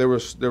 Well, yeah, there were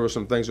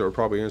some things that were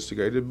probably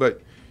instigated,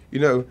 but you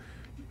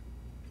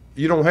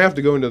don't have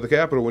to go into the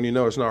Capitol when you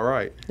know it's not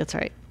right. That's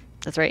right.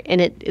 That's right.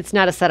 And it's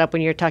not a setup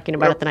when you're talking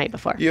about it the night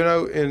before.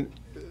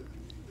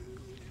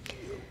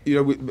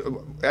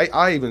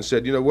 I even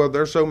said,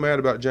 they're so mad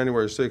about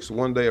January 6th,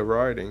 one day of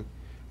rioting,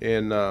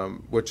 and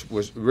which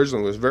was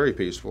originally was very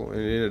peaceful, and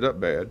it ended up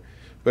bad.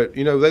 But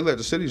they let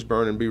the cities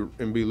burn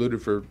and be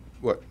looted for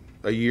what,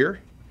 a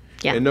year,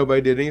 and nobody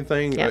did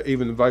anything.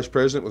 Even the vice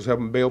president was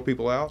helping bail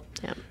people out.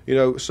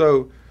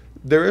 So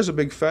there is a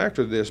big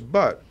factor to this.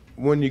 But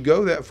when you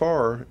go that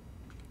far,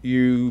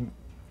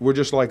 we're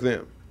just like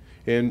them.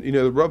 And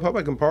the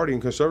Republican Party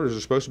and conservatives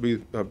are supposed to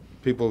be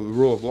people of the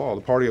rule of law,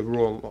 the party of the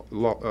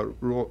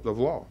rule of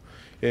law.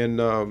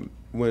 And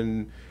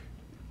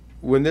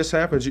when this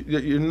happens,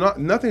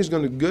 nothing's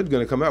good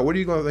going to come out. What are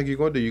you going to think you're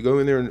going to do? You go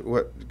in there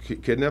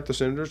and kidnap the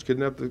senators,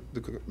 kidnap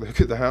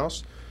the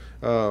House,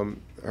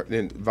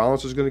 and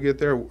violence is going to get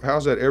there.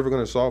 How's that ever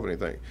going to solve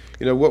anything?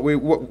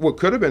 What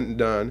could have been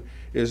done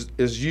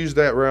is use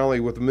that rally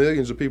with the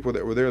millions of people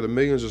that were there, the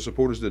millions of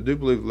supporters that do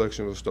believe the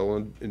election was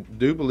stolen and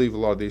do believe a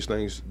lot of these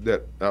things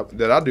that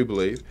I do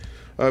believe.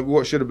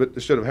 What should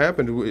have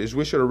happened is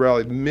we should have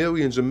rallied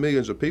millions and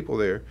millions of people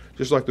there,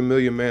 just like the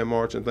Million Man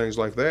March and things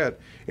like that,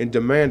 and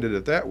demanded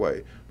it that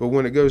way. But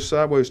when it goes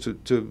sideways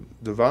to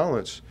the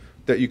violence,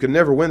 that you can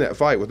never win that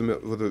fight with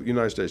the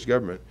United States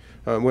government.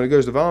 When it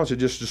goes to violence, it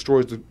just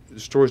destroys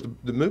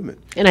the movement.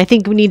 And I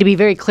think we need to be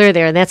very clear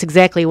there, and that's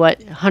exactly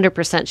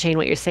 100% Shayne,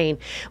 what you're saying.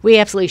 We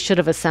absolutely should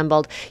have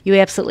assembled. You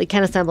absolutely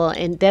can assemble,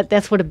 and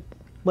that's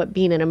what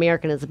being an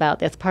American is about.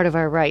 That's part of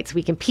our rights.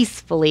 We can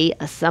peacefully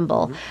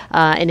assemble,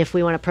 and if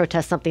we want to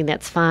protest something,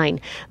 that's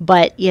fine.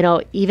 But,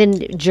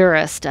 even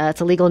Jurist,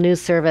 it's a legal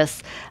news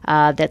service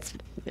that's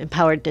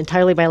empowered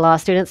entirely by law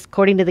students.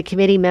 According to the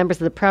committee, members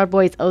of the Proud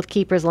Boys Oath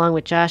Keepers, along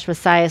with Josh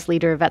Messias,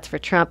 leader of Vets for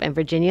Trump, and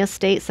Virginia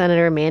State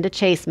Senator Amanda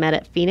Chase, met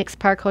at Phoenix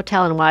Park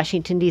Hotel in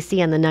Washington,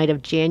 D.C. on the night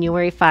of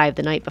January 5,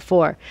 the night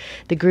before.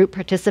 The group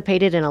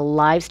participated in a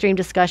live stream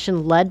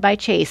discussion led by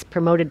Chase,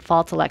 promoted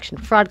false election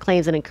fraud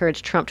claims, and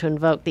encouraged Trump to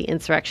invoke revoke the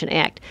Insurrection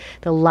Act.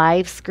 The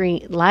live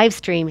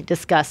stream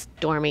discussed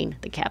storming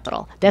the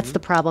Capitol. That's the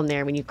problem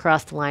there. When you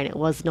cross the line, it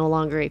was no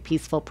longer a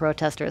peaceful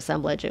protest or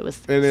assemblage. It was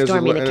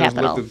storming the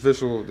Capitol. And as an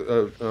official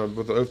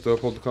with the oath to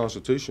uphold the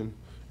Constitution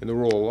and the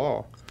rule of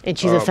law. And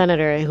she's a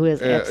senator who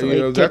is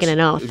absolutely taken an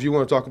oath. If you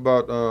want to talk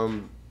about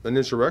an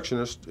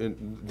insurrectionist,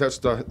 that's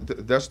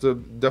the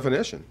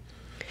definition.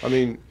 I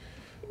mean,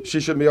 she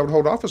shouldn't be able to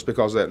hold office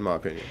because of that, in my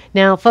opinion.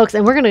 Now, folks,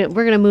 and we're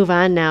gonna move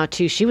on now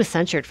to, she was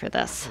censured for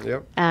this,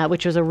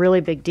 which was a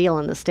really big deal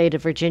in the state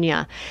of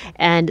Virginia.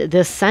 And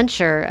this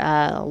censure,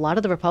 a lot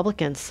of the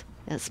Republicans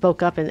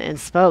spoke up and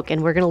spoke,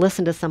 and we're going to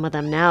listen to some of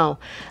them now,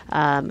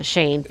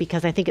 Shayne,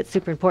 because I think it's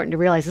super important to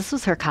realize this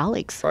was her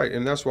colleagues. Right,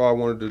 and that's why I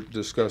wanted to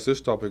discuss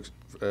this topic,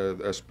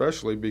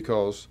 especially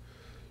because,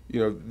 you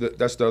know,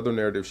 that's the other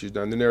narrative she's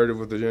done. The narrative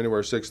with the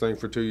January 6th thing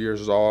for 2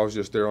 years is, I was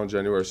just there on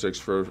January 6th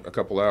for a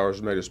couple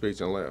hours, made a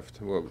speech and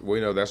left. Well, we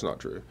know that's not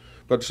true.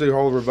 But see,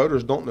 all of our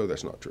voters don't know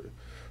that's not true.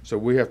 So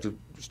we have to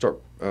start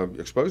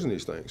exposing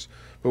these things.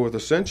 But with the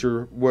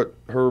censure, what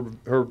her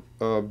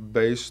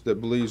base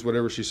that believes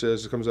whatever she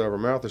says that comes out of her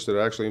mouth, instead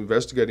of actually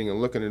investigating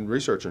and looking and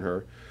researching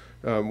her,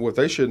 what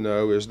they should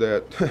know is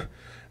that,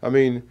 I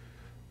mean,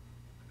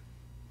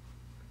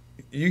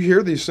 you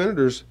hear these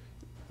senators,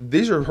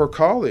 these are her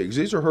colleagues.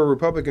 These are her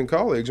Republican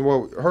colleagues. And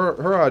well,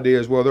 her idea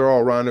is, well, they're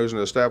all rhinos in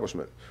the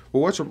establishment.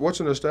 Well, what's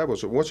an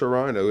establishment? What's a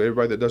rhino?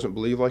 Everybody that doesn't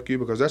believe like you?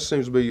 Because that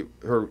seems to be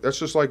her. That's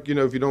just like, you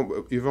know, if you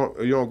don't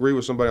agree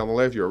with somebody on the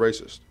left, you're a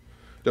racist.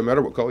 Doesn't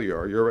matter what color you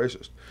are, you're a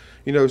racist.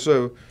 You know,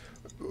 so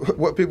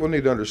what people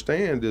need to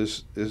understand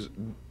is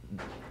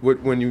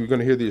when you're going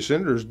to hear these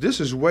senators, this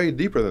is way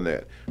deeper than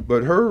that.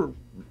 But her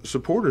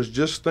supporters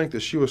just think that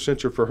she was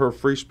censured for her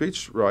free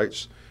speech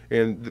rights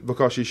and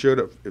because she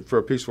showed up for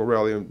a peaceful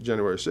rally on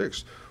January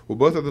 6th. Well,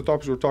 both of the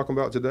topics we're talking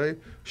about today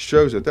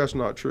shows that that's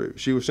not true.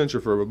 She was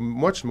censured for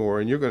much more,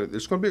 and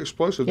it's going to be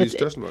explosive, these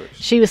testimonies.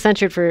 She was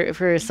censured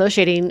for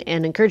associating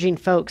and encouraging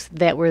folks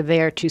that were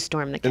there to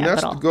storm the Capitol. And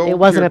that's the goal. It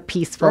wasn't a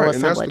peaceful assemblage.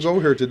 And that's the goal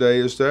here today,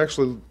 is to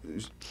actually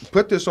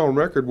put this on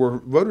record where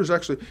voters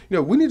actually, you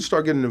know, we need to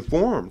start getting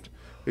informed.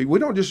 We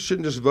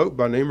shouldn't just vote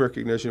by name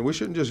recognition. We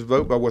shouldn't just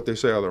vote by what they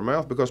say out of their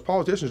mouth, because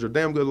politicians are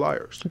damn good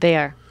liars. They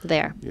are.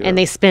 Yeah. And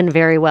they spin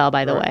very well,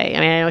 by the way. I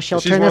mean, I know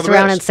she'll turn this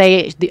around and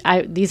say,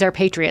 these are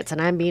patriots,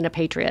 and I'm being a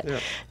patriot.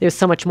 Yeah. There's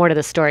so much more to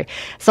this story.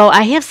 So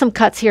I have some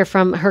cuts here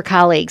from her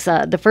colleagues.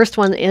 The first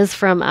one is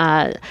from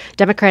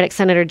Democratic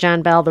Senator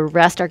John Bell. The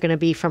rest are going to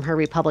be from her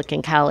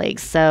Republican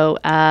colleagues. So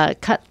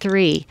cut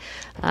 3,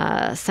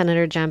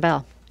 Senator John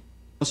Bell.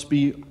 Must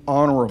be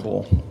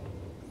honorable.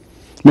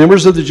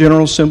 Members of the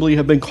General Assembly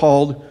have been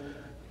called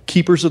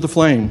keepers of the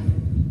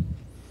flame,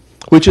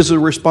 which is a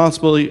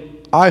responsibility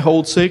I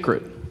hold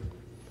sacred.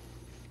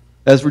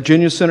 As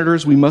Virginia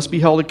senators, we must be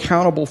held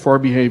accountable for our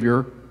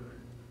behavior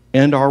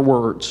and our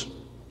words.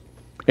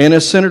 And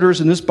as senators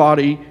in this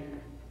body,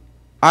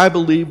 I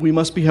believe we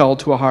must be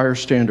held to a higher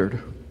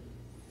standard.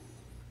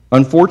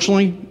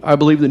 Unfortunately, I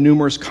believe the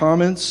numerous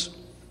comments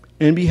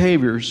and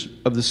behaviors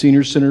of the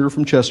senior senator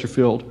from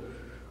Chesterfield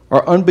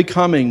are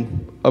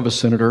unbecoming of a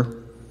senator.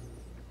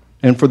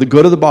 And for the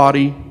good of the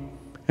body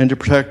and to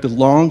protect the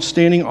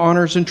long-standing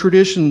honors and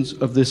traditions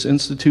of this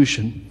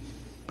institution,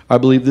 I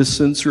believe this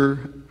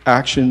censure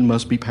action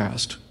must be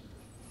passed.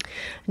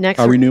 Next,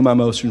 I renew my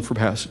motion for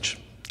passage.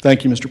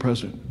 Thank you, Mr.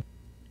 President.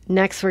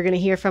 Next, we're going to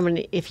hear from,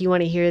 and if you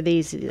want to hear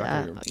these,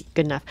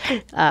 good enough.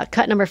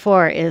 Cut number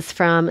 4 is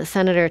from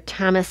Senator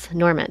Thomas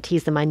Normant.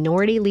 He's the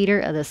minority leader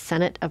of the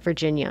Senate of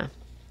Virginia.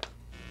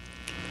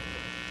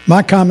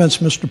 My comments,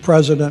 Mr.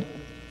 President,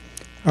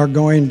 are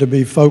going to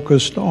be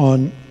focused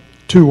on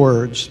 2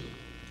 words: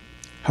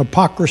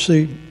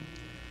 hypocrisy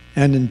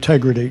and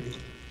integrity.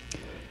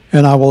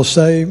 And I will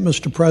say,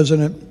 Mr.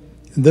 President,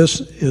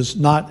 this is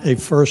not a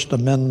First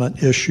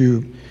Amendment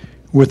issue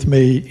with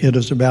me. It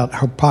is about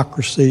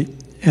hypocrisy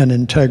and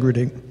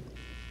integrity.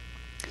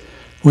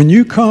 When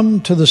you come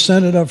to the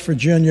Senate of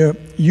Virginia,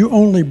 you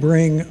only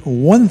bring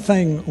one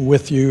thing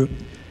with you,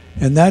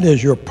 and that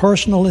is your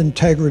personal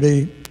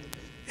integrity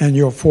and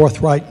your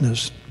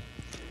forthrightness,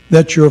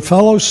 that your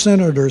fellow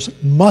senators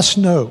must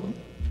know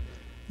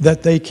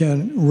that they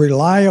can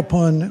rely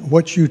upon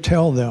what you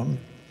tell them.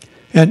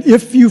 And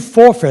if you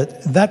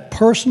forfeit that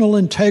personal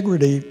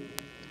integrity,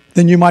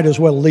 then you might as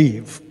well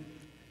leave,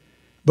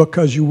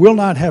 because you will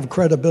not have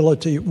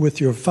credibility with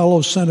your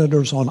fellow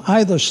senators on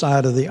either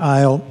side of the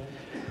aisle,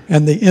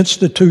 and the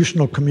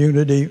institutional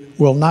community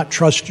will not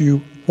trust you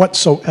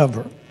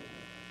whatsoever.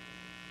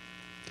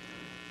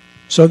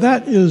 So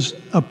that is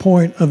a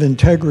point of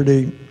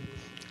integrity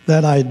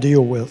that I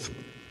deal with.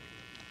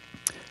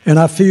 And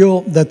I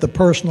feel that the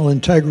personal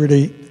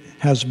integrity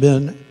has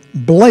been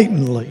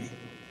blatantly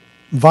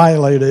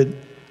violated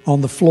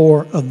on the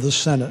floor of the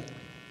Senate.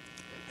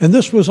 And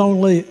this was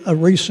only a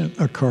recent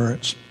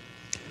occurrence.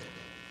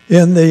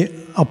 In the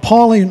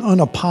appalling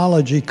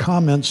unapology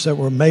comments that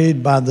were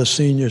made by the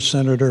senior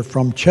senator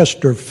from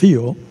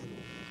Chesterfield,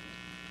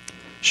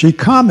 she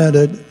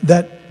commented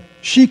that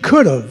she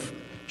could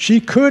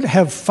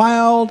have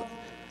filed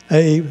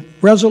a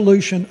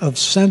resolution of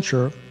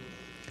censure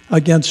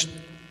against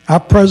our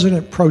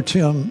President Pro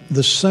Tem,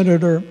 the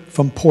senator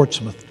from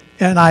Portsmouth.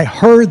 And I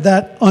heard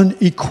that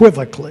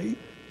unequivocally.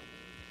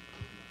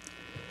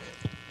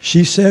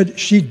 She said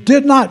she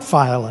did not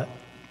file it.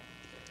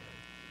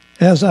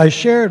 As I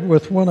shared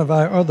with one of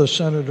our other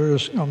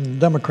senators on the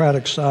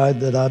Democratic side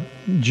that I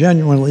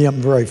genuinely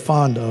am very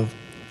fond of,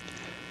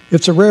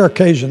 it's a rare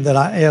occasion that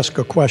I ask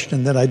a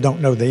question that I don't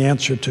know the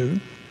answer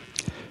to.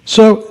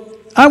 So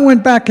I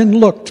went back and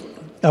looked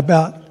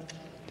about,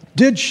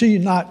 did she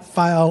not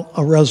file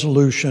a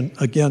resolution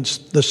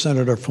against the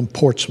senator from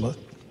Portsmouth?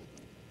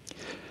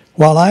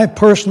 While I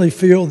personally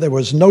feel there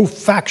was no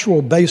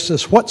factual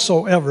basis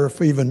whatsoever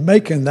for even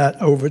making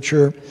that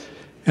overture,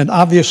 and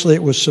obviously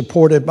it was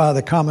supported by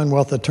the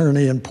Commonwealth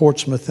Attorney in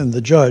Portsmouth and the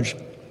judge,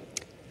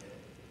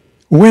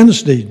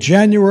 Wednesday,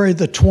 January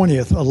the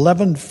 20th,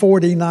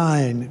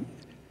 11:49,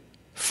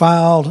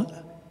 filed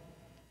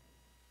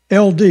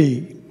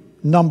LD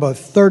number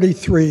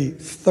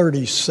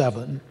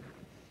 3337,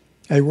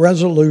 a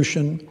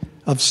resolution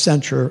of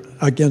censure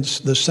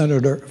against the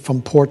senator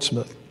from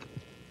Portsmouth.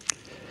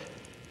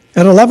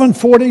 At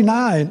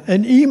 11:49,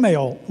 an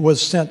email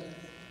was sent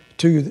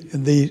to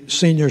the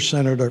senior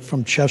senator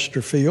from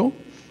Chesterfield.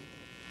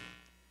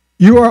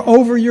 You are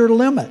over your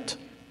limit.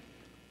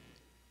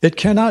 It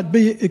cannot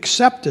be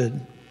accepted.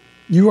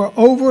 You are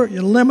over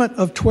your limit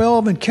of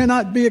 12 and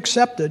cannot be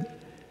accepted.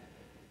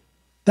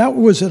 That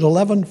was at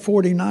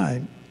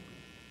 11:49.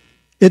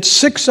 At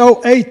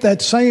 6:08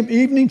 that same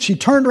evening, she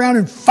turned around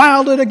and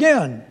filed it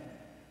again.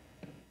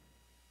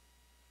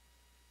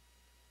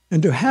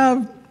 And to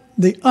have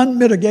the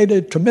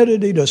unmitigated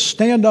timidity to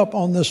stand up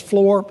on this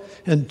floor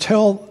and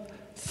tell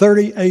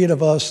 38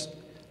 of us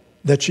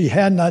that she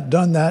had not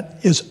done that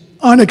is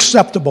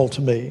unacceptable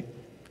to me.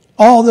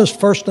 All this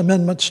First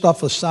Amendment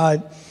stuff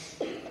aside,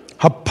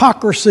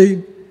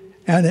 hypocrisy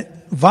and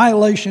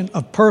violation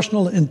of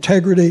personal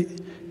integrity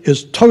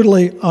is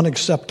totally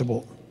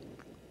unacceptable.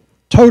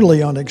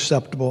 Totally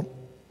unacceptable.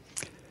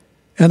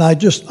 And I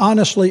just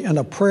honestly, in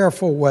a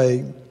prayerful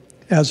way,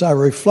 as I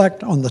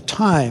reflect on the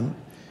time,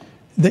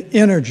 the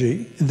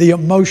energy, the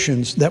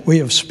emotions that we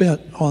have spent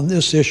on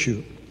this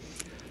issue,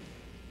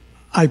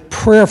 I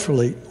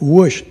prayerfully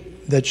wish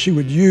that she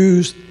would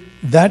use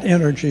that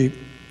energy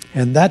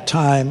and that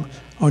time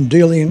on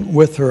dealing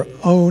with her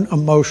own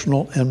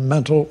emotional and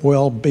mental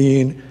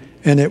well-being,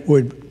 and it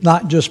would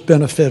not just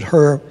benefit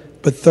her,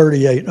 but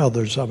 38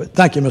 others of it.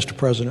 Thank you, Mr.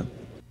 President.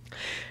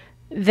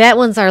 That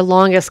one's our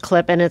longest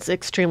clip, and it's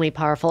extremely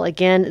powerful.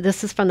 Again,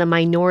 this is from the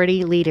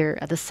minority leader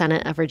of the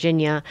Senate of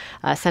Virginia,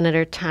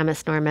 Senator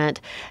Thomas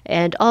Norment.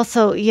 And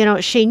also, you know,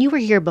 Shayne, you were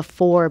here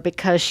before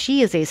because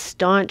she is a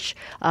staunch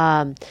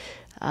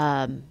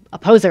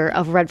opposer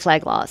of red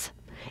flag laws.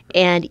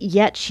 And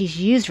yet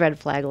she's used red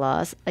flag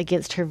laws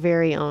against her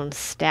very own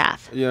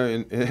staff. Yeah,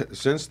 and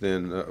since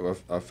then,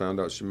 I found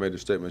out she made a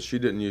statement. She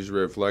didn't use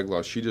red flag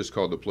law. She just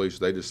called the police.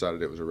 They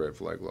decided it was a red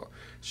flag law.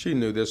 She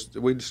knew this.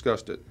 We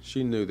discussed it.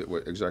 She knew that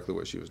exactly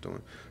what she was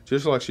doing.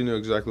 Just like she knew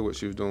exactly what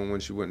she was doing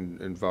when she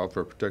went and filed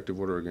for a protective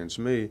order against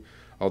me,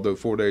 although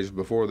 4 days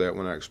before that,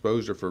 when I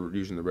exposed her for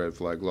using the red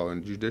flag law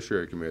in the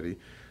Judiciary Committee,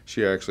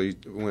 she actually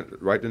went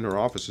right in her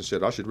office and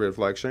said, I should red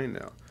flag Shayne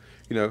now.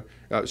 You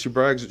know, she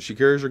brags that she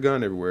carries her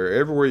gun everywhere.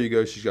 Everywhere you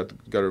go, she's got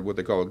what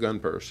they call a gun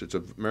purse. It's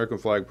an American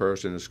flag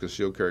purse and it's a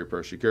concealed carry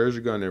purse. She carries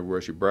her gun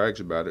everywhere. She brags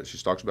about it. She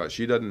talks about it.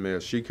 She doesn't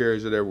miss. She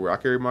carries it everywhere. I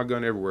carry my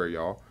gun everywhere,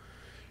 y'all.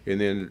 And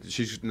then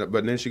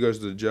but then she goes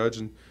to the judge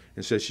and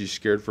says she's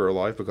scared for her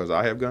life because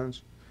I have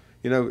guns.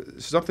 You know,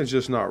 something's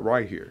just not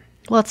right here.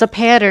 Well, it's a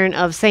pattern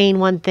of saying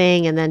one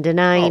thing and then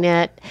denying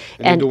it,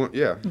 and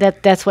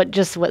that's what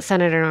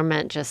Senator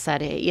Norment just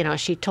said. You know,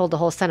 she told the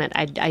whole Senate,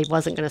 "I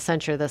wasn't going to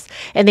censure this."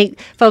 And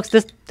folks,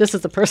 this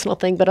is a personal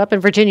thing, but up in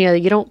Virginia,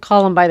 you don't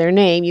call them by their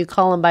name; you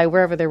call them by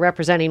wherever they're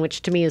representing,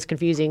 which to me is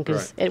confusing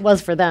because it was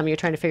for them. You're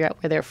trying to figure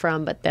out where they're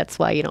from, but that's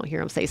why you don't hear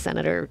them say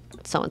Senator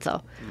so and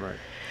so. Right.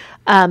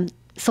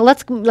 So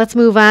let's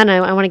move on.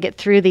 I want to get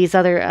through these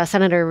other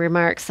senator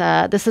remarks.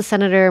 This is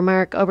Senator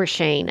Mark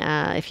Obershane.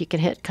 If you can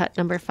hit cut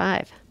number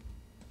 5.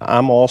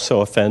 I'm also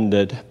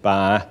offended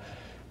by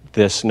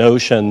this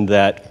notion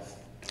that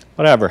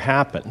whatever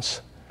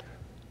happens,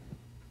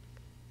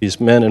 these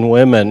men and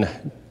women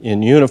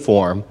in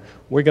uniform,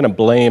 we're going to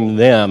blame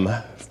them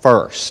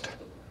first,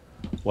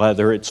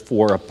 whether it's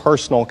for a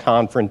personal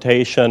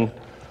confrontation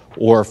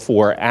or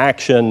for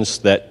actions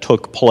that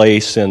took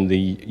place in the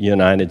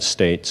United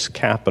States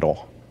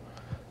Capitol.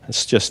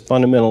 It's just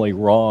fundamentally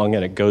wrong,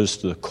 and it goes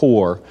to the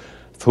core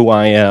of who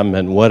I am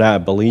and what I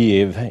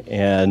believe,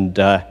 and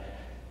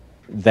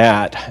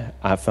that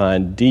I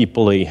find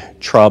deeply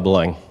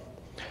troubling.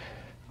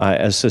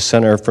 As the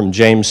senator from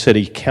James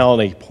City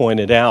County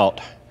pointed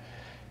out,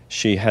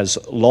 she has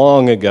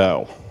long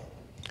ago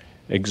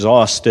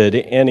exhausted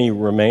any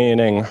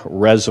remaining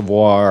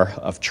reservoir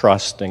of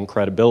trust and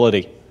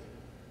credibility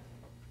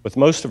with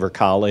most of her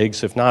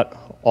colleagues, if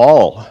not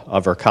all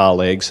of her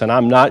colleagues, and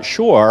I'm not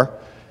sure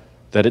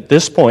that at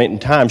this point in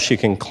time she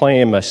can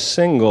claim a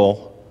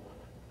single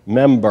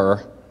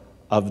member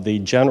of the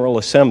General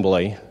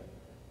Assembly,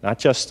 not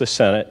just the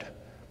Senate,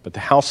 but the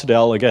House of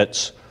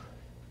Delegates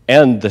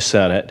and the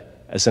Senate,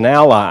 as an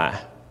ally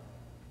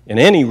in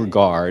any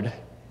regard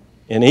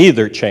in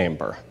either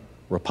chamber,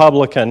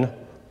 Republican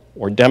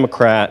or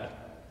Democrat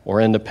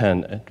or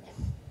Independent.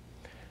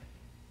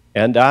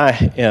 And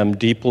I am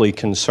deeply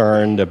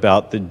concerned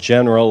about the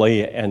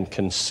generally and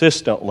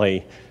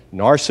consistently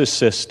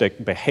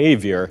narcissistic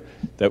behavior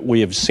that we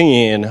have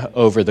seen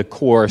over the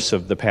course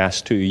of the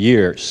past 2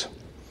 years.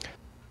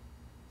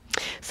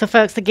 So,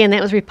 folks, again,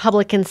 that was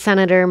Republican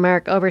Senator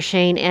Mark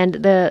Obershayne, and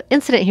the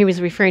incident he was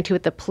referring to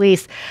with the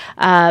police,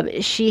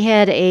 she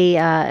had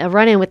a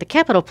run-in with the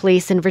Capitol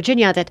Police in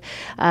Virginia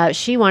that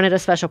she wanted a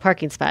special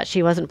parking spot.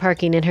 She wasn't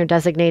parking in her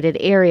designated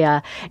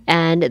area,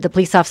 and the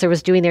police officer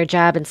was doing their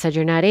job and said,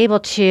 "You're not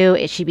able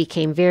to." She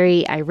became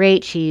very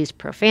irate. She used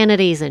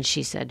profanities, and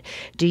she said,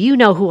 "Do you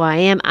know who I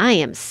am? I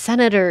am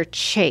Senator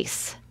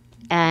Chase."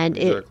 And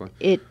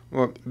exactly.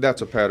 Well,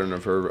 that's a pattern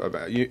of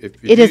her.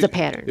 It is a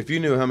pattern. If you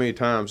knew how many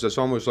times, that's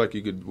almost like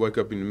you could wake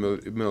up in the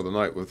middle of the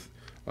night with,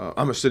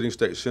 I'm a sitting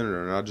state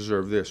senator and I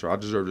deserve this, or I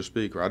deserve to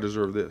speak, or I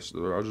deserve this,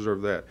 or I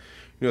deserve that.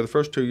 You know, the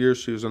first 2 years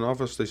she was in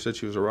office, they said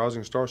she was a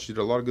rising star. She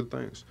did a lot of good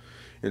things.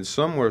 And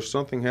somewhere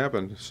something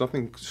happened,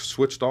 something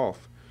switched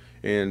off.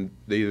 And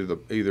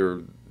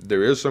either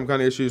there is some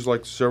kind of issues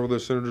like several of the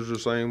senators are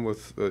saying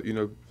with,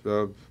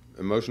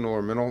 emotional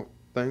or mental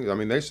things. I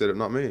mean, they said it,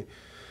 not me.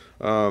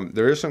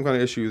 There is some kind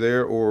of issue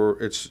there,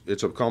 or it's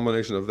a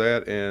combination of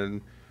that,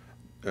 and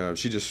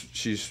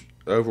she's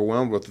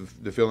overwhelmed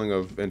with the feeling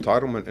of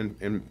entitlement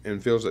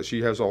and feels that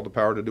she has all the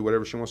power to do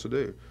whatever she wants to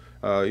do.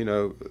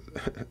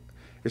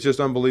 It's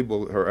just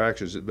unbelievable, her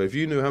actions. But if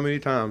you knew how many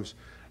times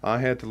I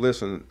had to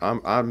listen,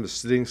 I'm a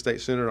sitting state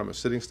senator, I'm a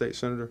sitting state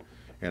senator,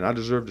 and I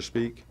deserve to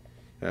speak.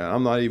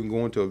 I'm not even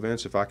going to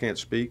events if I can't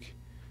speak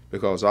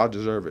because I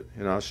deserve it,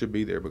 and I should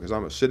be there because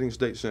I'm a sitting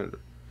state senator.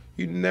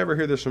 You never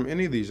hear this from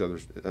any of these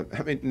others.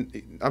 I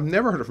mean, I've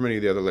never heard it from any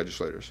of the other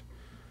legislators.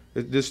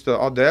 It's just the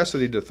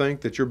audacity to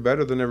think that you're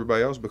better than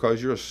everybody else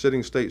because you're a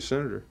sitting state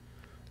senator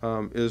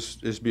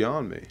is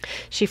beyond me.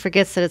 She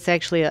forgets that it's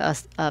actually a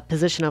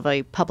position of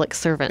a public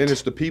servant. And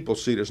it's the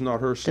people's seat. It's not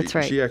her seat. That's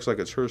right. She acts like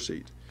it's her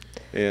seat.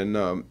 And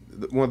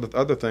one of the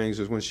other things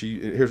is when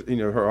here's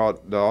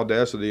the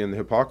audacity and the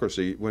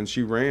hypocrisy. When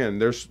she ran,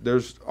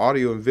 there's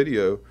audio and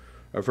video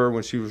of her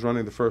when she was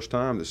running the first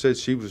time that said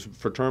she was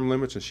for term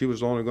limits and she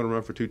was only going to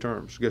run for 2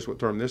 terms. Guess what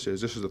term this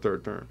is? This is the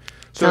 3rd term.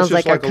 So sounds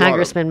like our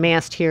congressman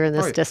massed here in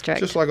this right, district.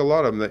 Just like a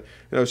lot of them.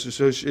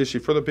 So is she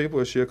for the people?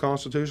 Is she a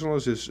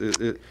constitutionalist?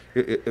 It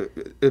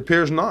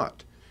appears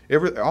not.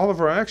 All of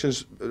her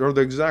actions are the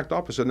exact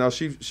opposite. Now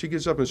she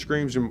gets up and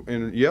screams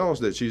and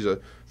yells that she's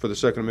for the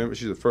Second Amendment,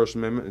 she's the First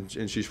Amendment,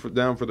 and she's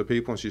down for the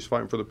people and she's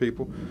fighting for the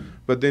people.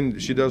 But then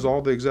she does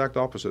all the exact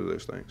opposite of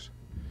those things.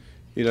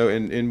 You know,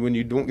 and when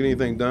you don't get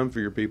anything done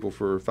for your people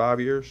for 5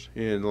 years,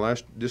 in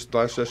this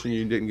last session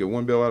you didn't get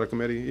one bill out of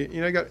committee,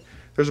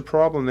 there's a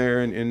problem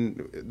there,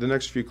 and the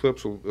next few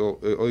clips will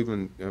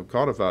even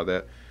codify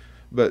that.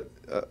 But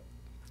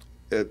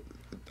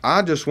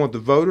I just want the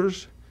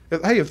voters.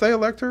 If they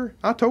elect her,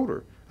 I told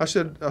her. I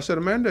said,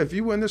 Amanda, if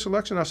you win this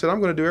election, I said,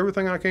 I'm going to do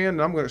everything I can,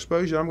 and I'm going to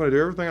expose you. I'm going to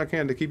do everything I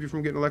can to keep you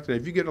from getting elected. And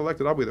if you get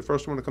elected, I'll be the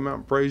first one to come out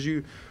and praise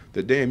you.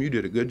 That damn, you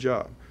did a good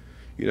job.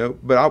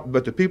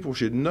 But the people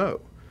should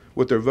know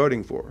what they're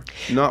voting for,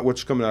 not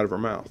what's coming out of her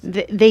mouth.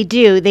 They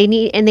do. They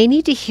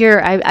need to hear,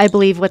 I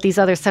believe, what these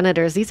other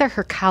senators, these are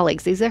her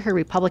colleagues, these are her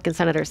Republican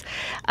senators.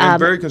 And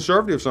very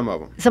conservative, some of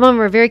them. Some of them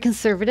are very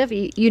conservative.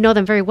 You know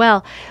them very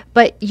well.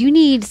 But you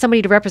need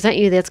somebody to represent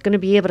you that's going to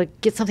be able to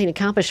get something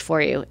accomplished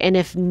for you. And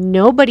if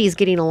nobody's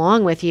getting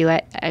along with you,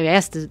 I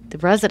asked the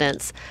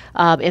residents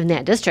in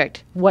that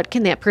district, what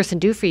can that person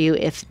do for you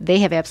if they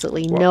have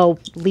absolutely no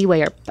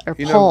leeway or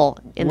pull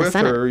in the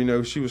Senate? With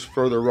her, she was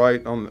further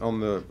right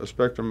on the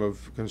spectrum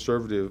of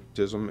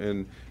conservatism,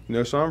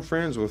 and so I'm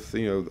friends with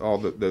all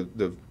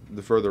the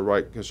further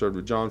right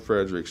conservative, John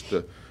Fredericks,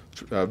 the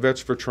Vets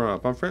for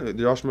Trump. I'm friends.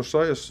 Josh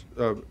Messias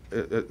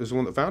is the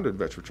one that founded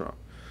Vets for Trump.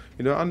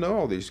 I know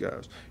all these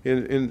guys,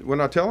 and when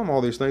I tell them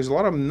all these things, a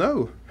lot of them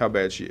know how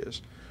bad she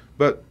is.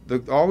 But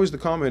always the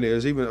comment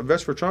is, even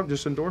Vets for Trump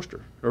just endorsed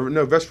her. Or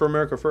no, Vets for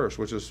America First,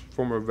 which is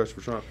former Vets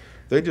for Trump.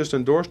 They just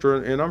endorsed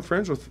her, and I'm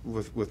friends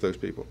with those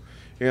people.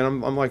 And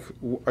I'm like,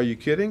 are you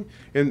kidding?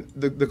 And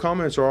the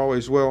comments are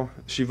always, well,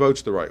 she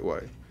votes the right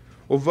way.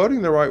 Well,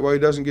 voting the right way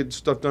doesn't get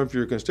stuff done for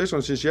your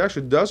constituents. Since she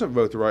actually doesn't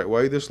vote the right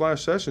way, this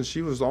last session,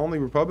 she was the only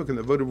Republican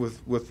that voted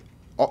with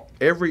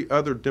every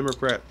other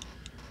Democrat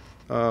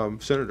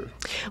senator.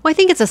 Well, I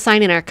think it's a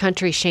sign in our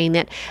country, Shayne,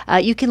 that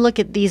you can look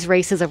at these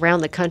races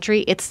around the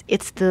country.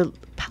 It's the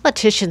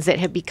politicians that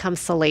have become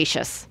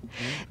salacious,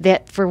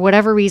 that for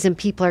whatever reason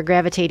people are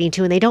gravitating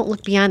to, and they don't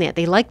look beyond that.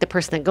 They like the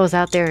person that goes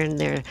out there and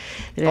they're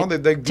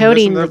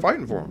toting. They're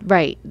fighting for them.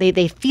 Right.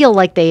 They feel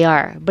like they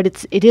are,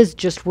 but it is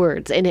just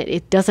words, and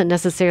it doesn't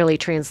necessarily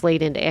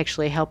translate into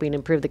actually helping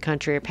improve the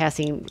country or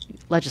passing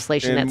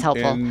legislation that's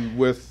helpful. And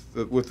with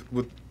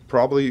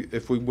probably,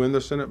 if we win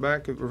the Senate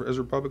back as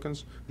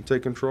Republicans and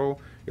take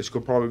control, it's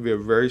going to probably be a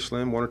very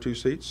slim 1 or 2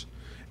 seats.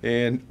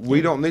 And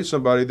we don't need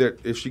somebody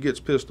that, if she gets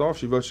pissed off,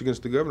 she votes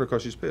against the governor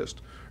because she's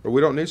pissed. Or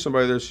we don't need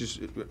somebody that she's,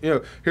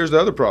 here's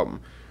the other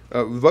problem.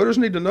 Voters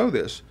need to know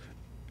this.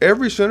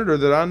 Every senator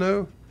that I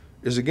know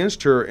is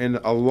against her, and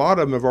a lot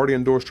of them have already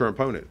endorsed her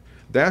opponent.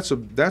 That's a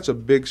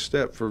big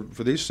step for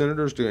these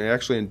senators to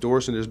actually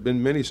endorse, and there's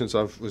been many since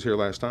I was here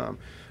last time.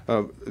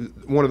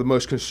 One of the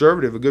most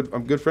conservative, a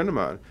good friend of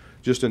mine,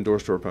 just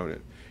endorsed her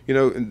opponent.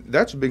 And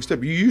that's a big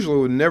step. You usually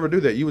would never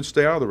do that. You would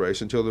stay out of the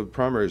race until the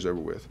primary is over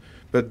with.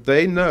 But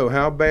they know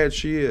how bad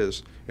she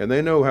is, and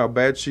they know how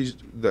bad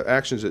the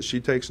actions that she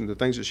takes and the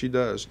things that she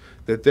does,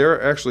 that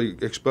they're actually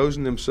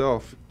exposing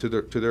themselves to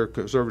their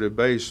conservative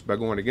base by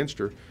going against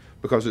her,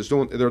 because it's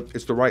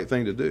the right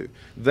thing to do.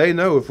 They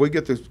know if we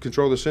get the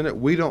control of the Senate,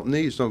 we don't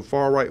need some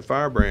far-right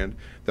firebrand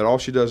that all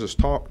she does is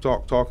talk,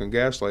 and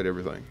gaslight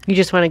everything. You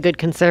just want a good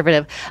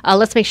conservative.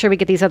 Let's make sure we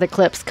get these other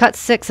clips. Cut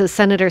 6 is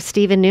Senator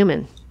Stephen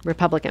Newman,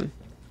 Republican.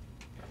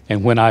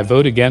 And when I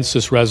vote against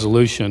this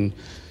resolution,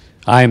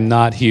 I am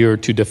not here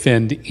to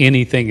defend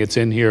anything that's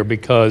in here,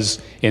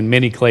 because in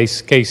many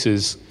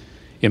cases,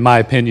 in my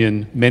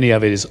opinion, many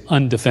of it is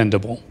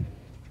undefendable.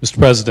 Mr.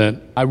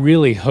 President, I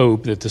really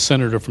hope that the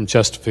senator from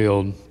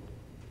Chesterfield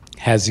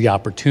has the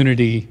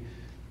opportunity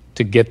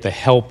to get the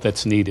help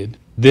that's needed.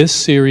 This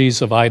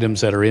series of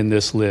items that are in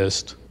this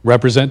list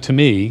represent to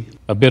me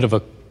a bit of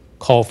a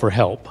call for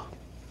help.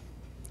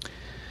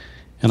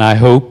 And I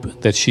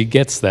hope that she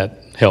gets that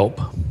help.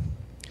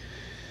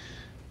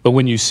 But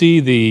when you see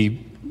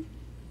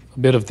a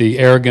bit of the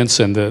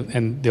arrogance and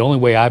the only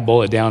way I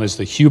boil it down is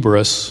the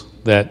hubris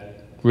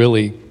that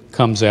really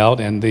comes out,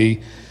 and the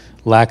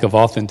lack of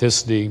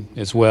authenticity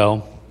as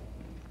well,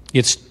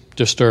 it's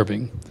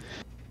disturbing.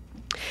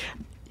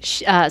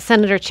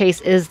 Senator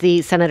Chase is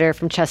the senator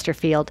from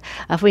Chesterfield.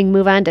 If we can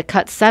move on to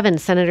cut 7,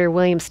 Senator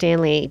William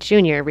Stanley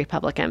Jr.,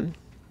 Republican.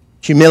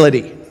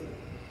 Humility,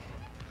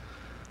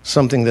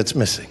 something that's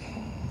missing.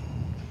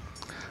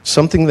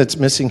 Something that's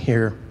missing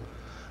here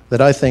that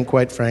I think,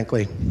 quite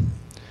frankly,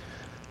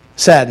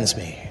 saddens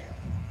me.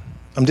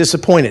 I'm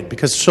disappointed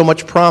because so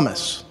much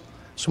promise,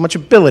 so much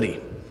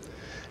ability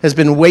has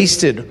been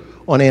wasted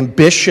on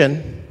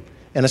ambition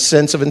and a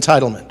sense of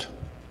entitlement.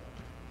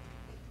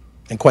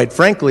 And quite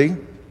frankly,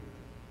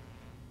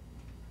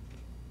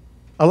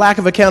 a lack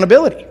of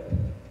accountability,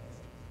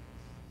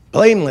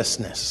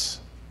 blamelessness.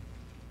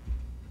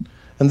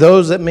 And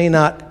those that may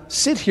not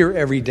sit here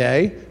every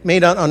day may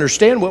not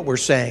understand what we're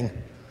saying,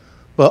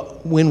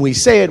 but when we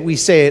say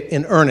it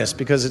in earnest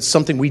because it's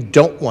something we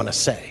don't want to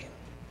say.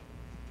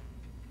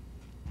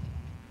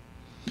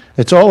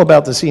 It's all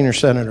about the senior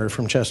senator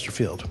from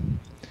Chesterfield.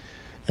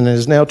 And it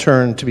has now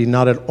turned to be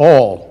not at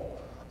all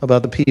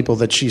about the people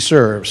that she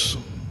serves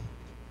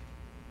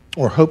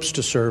or hopes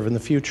to serve in the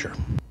future.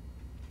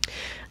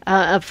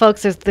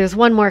 Folks, there's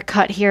one more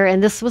cut here,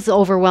 and this was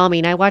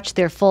overwhelming. I watched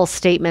their full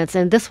statements,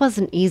 and this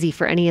wasn't easy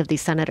for any of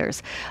these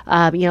senators.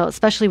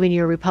 Especially when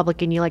you're a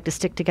Republican, you like to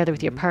stick together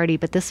with your party,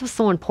 but this was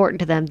so important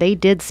to them. They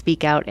did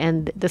speak out,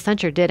 and the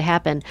censure did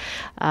happen.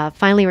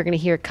 Finally, we're going to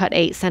hear cut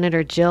 8,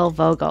 Senator Jill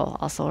Vogel,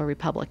 also a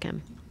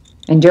Republican.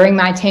 And during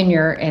my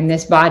tenure in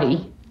this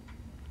body,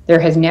 there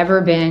has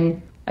never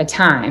been a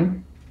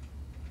time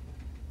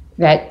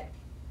that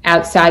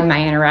outside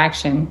my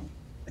interaction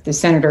with the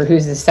senator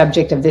who's the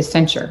subject of this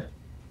censure,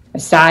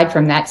 aside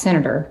from that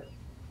senator,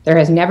 there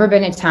has never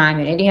been a time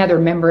that any other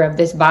member of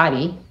this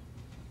body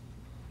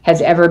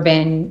has ever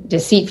been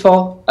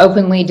deceitful,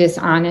 openly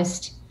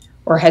dishonest,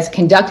 or has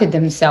conducted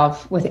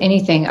themselves with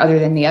anything other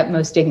than the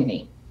utmost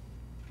dignity.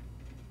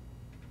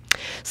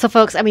 So,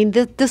 folks, I mean,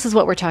 this is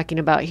what we're talking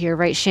about here,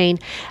 right, Shayne?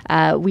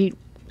 We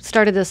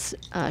started this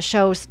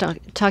show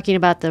talking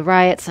about the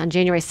riots on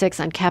January 6th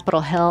on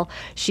Capitol Hill.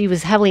 She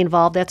was heavily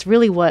involved. That's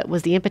really what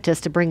was the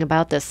impetus to bring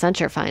about this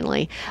censure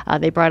finally.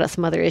 They brought up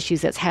some other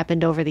issues that's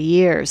happened over the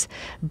years.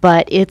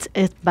 But it's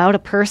about a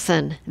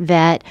person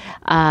that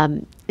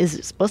is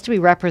supposed to be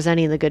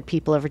representing the good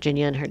people of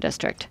Virginia and her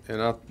district.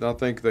 And I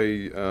think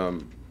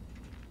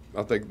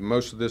I think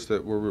most of this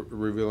that we're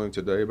revealing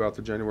today about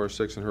the January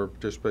 6th and her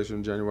participation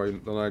in January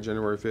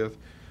 5th,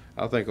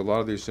 I think a lot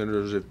of these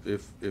senators,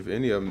 if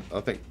any of them, I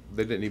think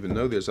they didn't even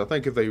know this. I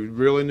think if they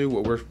really knew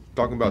what we're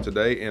talking about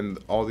today and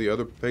all the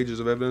other pages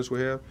of evidence we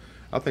have,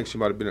 I think she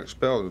might have been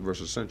expelled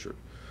versus censured,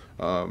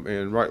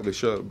 and rightly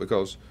so,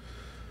 because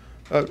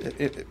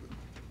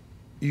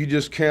you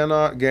just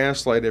cannot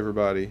gaslight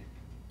everybody.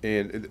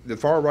 And the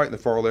far right and the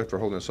far left are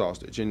holding us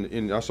hostage.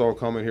 And I saw a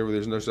comment here where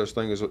there's no such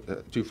thing as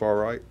too far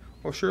right.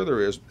 Well, sure there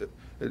is.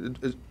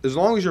 As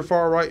long as you're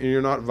far right and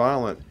you're not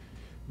violent.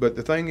 But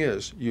the thing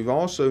is, you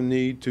also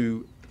need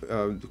to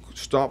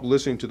stop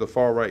listening to the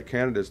far right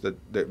candidates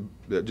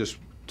that just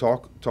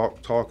talk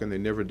and they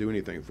never do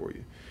anything for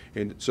you.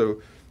 And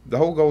so the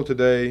whole goal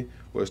today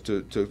was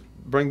to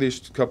bring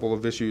these couple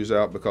of issues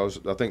out, because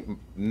I think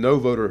no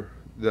voter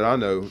that I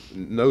know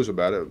knows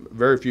about it.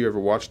 Very few ever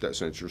watched that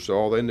censure, so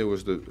all they knew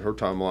was her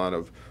timeline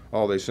of,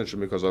 oh, they censored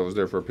me because I was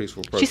there for a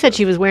peaceful protest. She said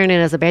she was wearing it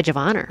as a badge of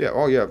honor. Yeah,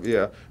 oh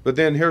yeah. But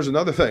then here's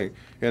another thing,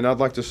 and I'd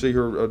like to see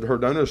her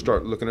donors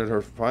start looking at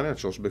her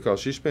financials, because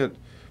she spent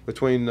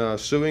between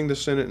suing the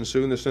Senate and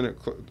suing the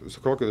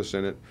clerk of the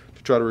Senate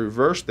to try to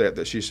reverse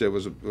that she said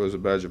was a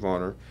badge of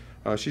honor.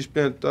 She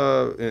spent,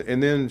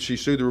 and then she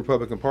sued the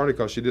Republican Party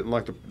because she didn't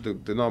like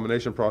the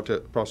nomination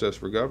process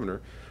for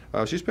governor.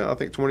 She spent, I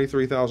think,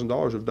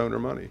 $23,000 of donor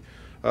money.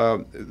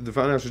 The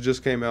financials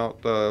just came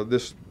out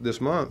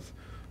this month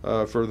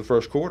for the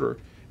first quarter,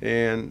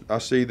 and I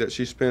see that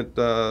she spent,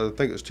 I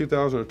think it's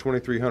 $2,000 or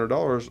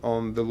 $2,300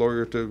 on the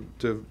lawyer to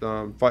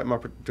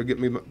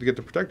get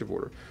the protective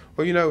order.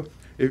 Well, you know,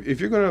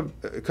 if you're going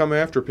to come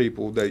after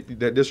people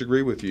that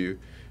disagree with you,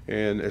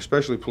 and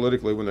especially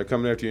politically when they're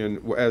coming after you,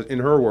 and as in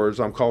her words,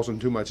 I'm causing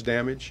too much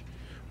damage.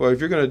 Well, if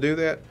you're going to do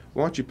that,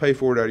 why don't you pay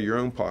for it out of your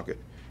own pocket?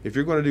 If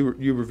you're going to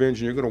do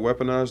revenge and you're going to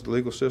weaponize the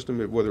legal system,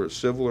 whether it's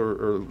civil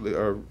or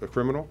a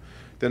criminal,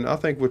 then I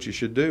think what you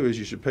should do is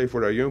you should pay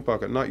for it out of your own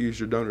pocket, not use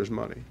your donors'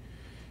 money.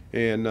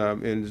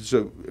 This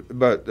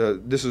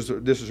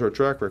is her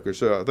track record.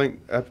 So I think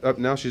up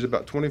now she's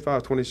about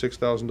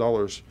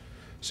 $26,000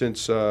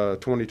 since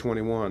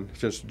 2021,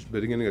 since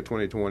the beginning of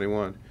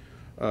 2021,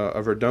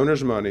 of her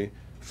donors' money,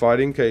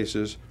 fighting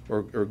cases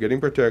or getting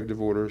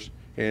protective orders,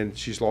 and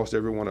she's lost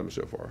every one of them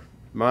so far.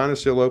 Mine is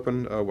still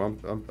open.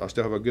 I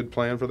still have a good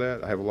plan for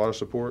that. I have a lot of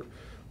support.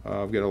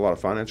 I've got a lot of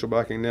financial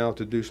backing now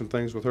to do some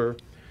things with her,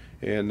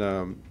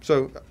 and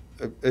so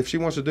if she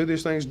wants to do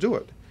these things, do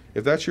it.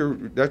 If that's your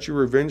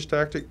revenge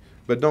tactic,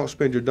 but don't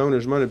spend your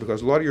donors' money,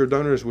 because a lot of your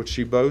donors, which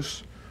she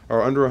boasts,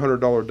 are under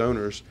 $100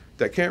 donors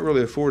that can't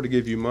really afford to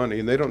give you money,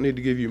 and they don't need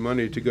to give you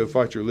money to go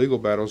fight your legal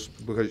battles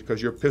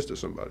because you're pissed at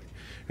somebody.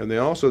 And they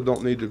also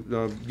don't need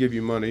to give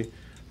you money,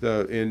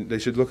 and they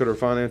should look at her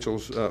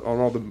financials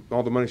on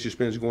all the money she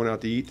spends going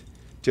out to eat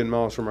 10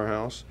 miles from her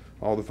house,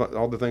 all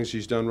the things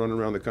she's done running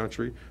around the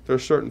country.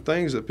 There's certain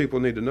things that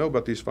people need to know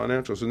about these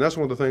financials, and that's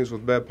one of the things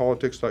with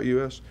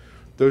badpolitics.us.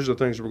 Those are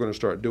the things we're going to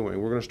start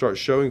doing. We're going to start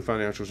showing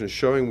financials and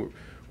showing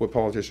what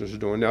politicians are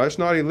doing. Now, it's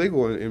not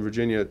illegal in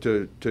Virginia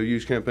to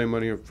use campaign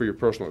money for your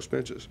personal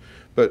expenses,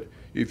 but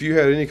if you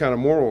had any kind of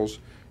morals,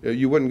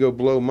 you wouldn't go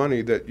blow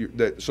money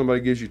that somebody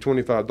gives you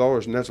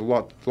 $25, and that's a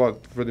lot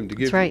for them to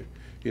give you.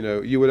 You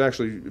know, you would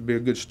actually be a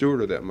good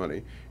steward of that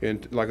money.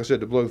 And like I said,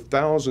 to blow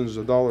thousands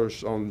of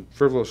dollars on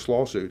frivolous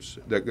lawsuits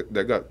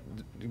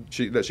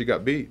that she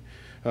got beat,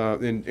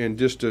 and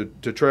just to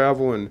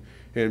travel and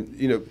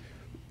you know.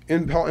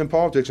 In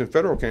politics and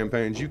federal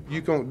campaigns,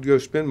 you can't go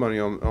spend money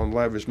on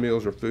lavish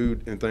meals or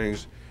food and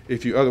things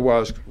if you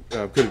otherwise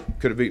could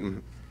have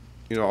eaten,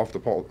 you know, off the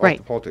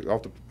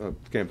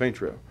campaign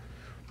trail.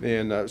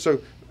 And so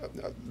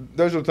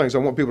those are the things I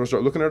want people to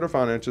start looking at her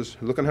finances,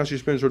 looking how she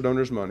spends her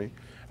donors' money.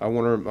 I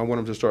want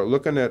them to start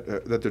looking at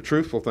the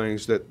truthful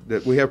things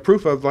that we have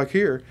proof of, like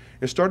here,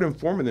 and start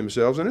informing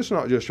themselves. And it's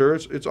not just her;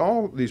 it's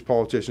all these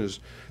politicians.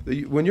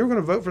 When you're going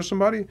to vote for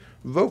somebody,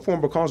 vote for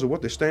them because of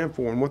what they stand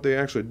for and what they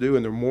actually do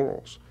and their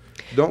morals.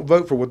 Don't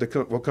vote for what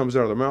comes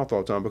out of their mouth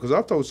all the time. Because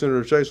I've told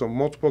Senator Chase on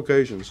multiple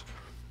occasions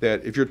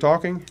that if you're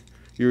talking,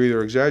 you're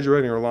either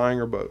exaggerating or lying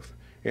or both.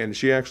 And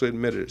she actually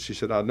admitted it. She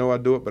said, "I know I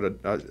do it, but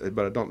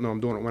I don't know I'm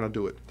doing it when I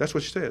do it." That's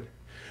what she said.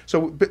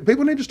 So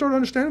people need to start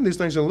understanding these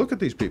things and look at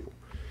these people,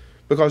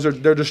 because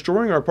they're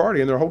destroying our party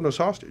and they're holding us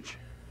hostage.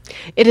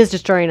 It is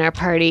destroying our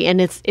party,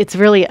 and it's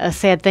really a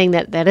sad thing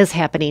that is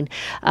happening.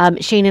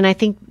 Shayne, and I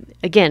think,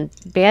 again,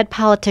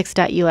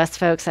 badpolitics.us,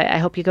 folks, I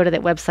hope you go to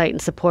that website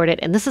and support it.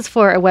 And this is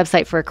for a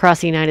website for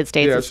across the United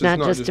States. Yeah, it's not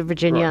just to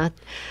Virginia.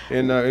 Right.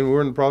 And we're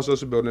in the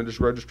process of building it.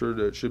 It's registered.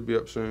 It should be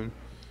up soon.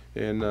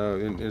 And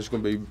it's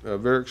going to be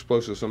very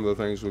explosive, some of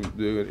the things we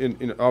do.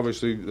 And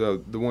obviously,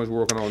 the ones we're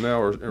working on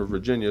now are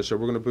Virginia, so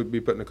we're going to be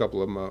putting a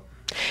couple of them up.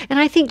 And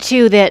I think,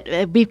 too,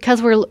 that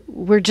because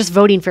we're just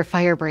voting for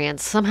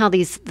firebrands, somehow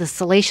the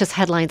salacious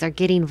headlines are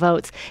getting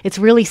votes. It's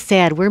really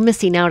sad. We're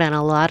missing out on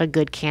a lot of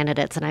good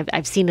candidates, and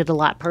I've seen it a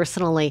lot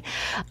personally.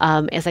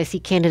 As I see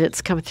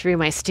candidates come through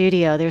my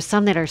studio, there's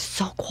some that are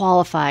so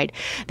qualified.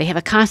 They have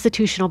a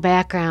constitutional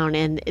background,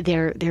 and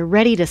they're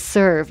ready to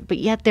serve, but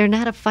yet they're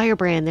not a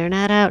firebrand. They're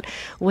not out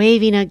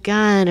waving a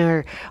gun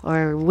or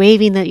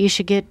waving that you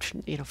should get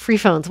free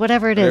phones,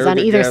 whatever it is, on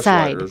either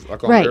side. I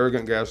call them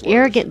arrogant gaslighters.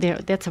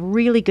 Arrogant. That's a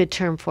really good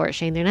term for it,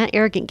 Shayne. They're not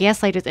arrogant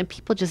gaslighters, and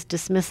people just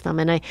dismiss them.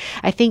 And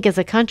I think as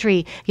a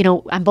country,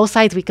 on both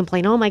sides we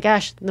complain, oh my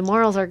gosh, the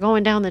morals are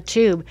going down the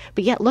tube,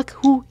 but yet look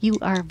who you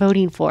are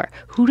voting for.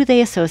 Who do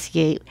they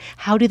associate?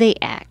 How do they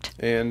act?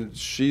 And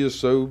she is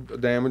so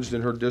damaged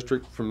in her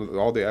district from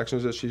all the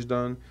actions that she's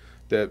done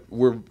that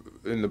we're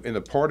in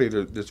the party.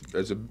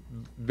 There's a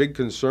big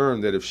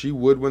concern that if she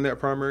would win that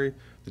primary,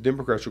 the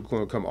Democrats are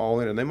going to come all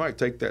in, and they might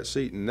take that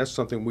seat, and that's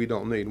something we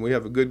don't need. And we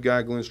have a good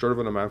guy, Glenn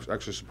Sturtevant. I'm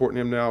actually supporting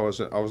him now.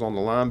 I was on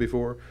the line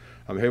before.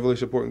 I'm heavily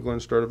supporting Glenn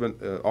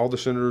Sturtevant. All the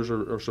senators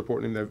are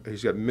supporting him.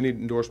 He's got many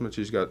endorsements.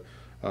 He's got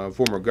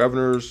former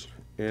governors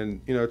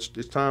And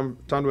it's time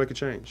to make a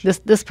change.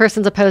 This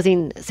person's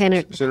opposing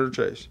Senator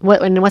Chase.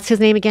 What's his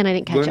name again? I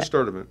didn't catch Glenn it.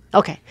 Sturdivant.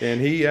 Okay. And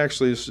he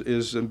actually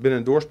is been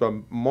endorsed by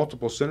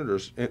multiple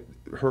senators,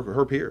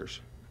 her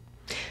peers,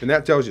 and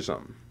that tells you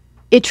something.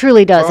 It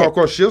truly does. Of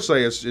course, she'll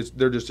say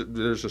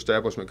there's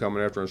establishment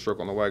coming after and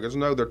circling the wagons.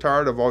 No, they're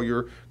tired of all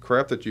your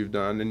crap that you've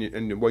done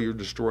and the way you're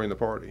destroying the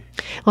party.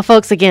 Well,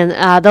 folks, again,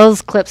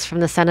 those clips from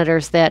the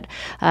senators that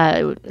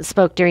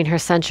spoke during her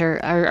censure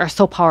are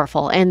so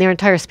powerful, and their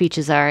entire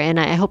speeches are. And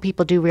I hope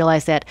people do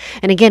realize that.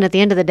 And again, at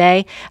the end of the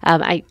day,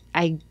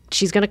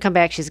 she's going to come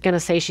back. She's going to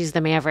say she's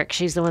the maverick.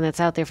 She's the one that's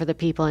out there for the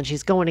people, and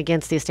she's going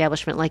against the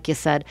establishment, like you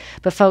said.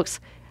 But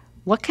folks,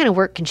 what kind of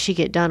work can she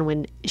get done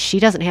when she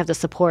doesn't have the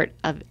support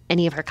of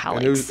any of her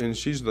colleagues? And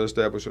she's the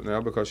establishment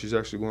now because she's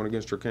actually going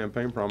against her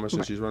campaign promise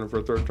and she's running for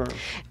a third term.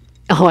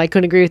 Oh, I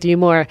couldn't agree with you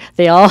more.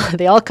 They all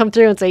come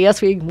through and say,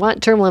 yes, we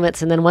want term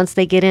limits. And then once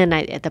they get in,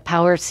 the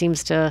power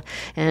seems to,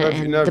 and if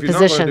you're the not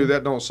position. going to do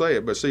that, don't say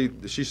it. But see,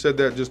 she said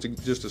that just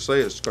to say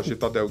it because she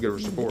thought that would give her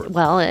support.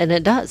 Well, and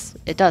it does.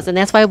 It does. And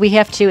that's why we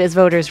have to, as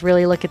voters,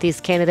 really look at these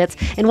candidates.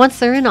 And once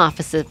they're in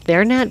office, if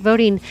they're not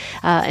voting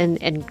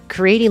and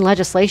creating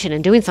legislation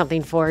and doing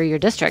something for your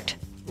district,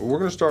 we're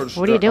going to start.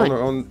 What are you doing?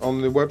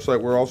 On the website,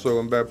 we're also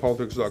on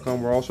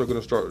badpolitics.com. We're also going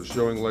to start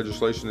showing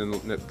legislation,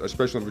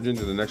 especially in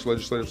Virginia, the next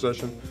legislative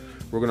session.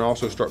 We're going to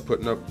also start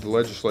putting up the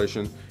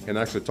legislation and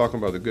actually talking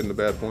about the good and the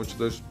bad points of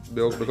those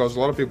bills because a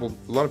lot of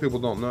people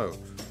don't know.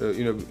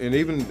 And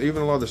even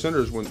a lot of the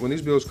senators, when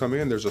these bills come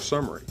in, there's a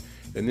summary,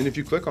 and then if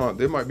you click on it,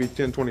 there might be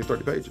 10, 20,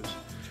 30 pages.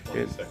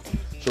 And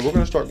so we're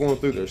going to start going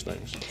through those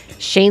things.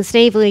 Shayne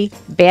Snavely,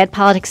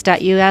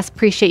 badpolitics.us.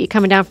 Appreciate you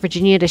coming down from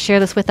Virginia to share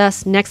this with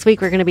us. Next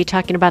week, we're going to be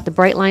talking about the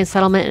Bright Line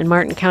settlement in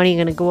Martin County.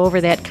 We're going to go over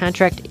that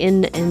contract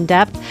in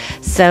depth.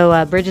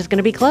 So bridge is going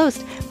to be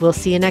closed. We'll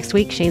see you next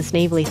week. Shayne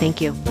Snavely, thank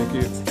you. Thank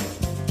you.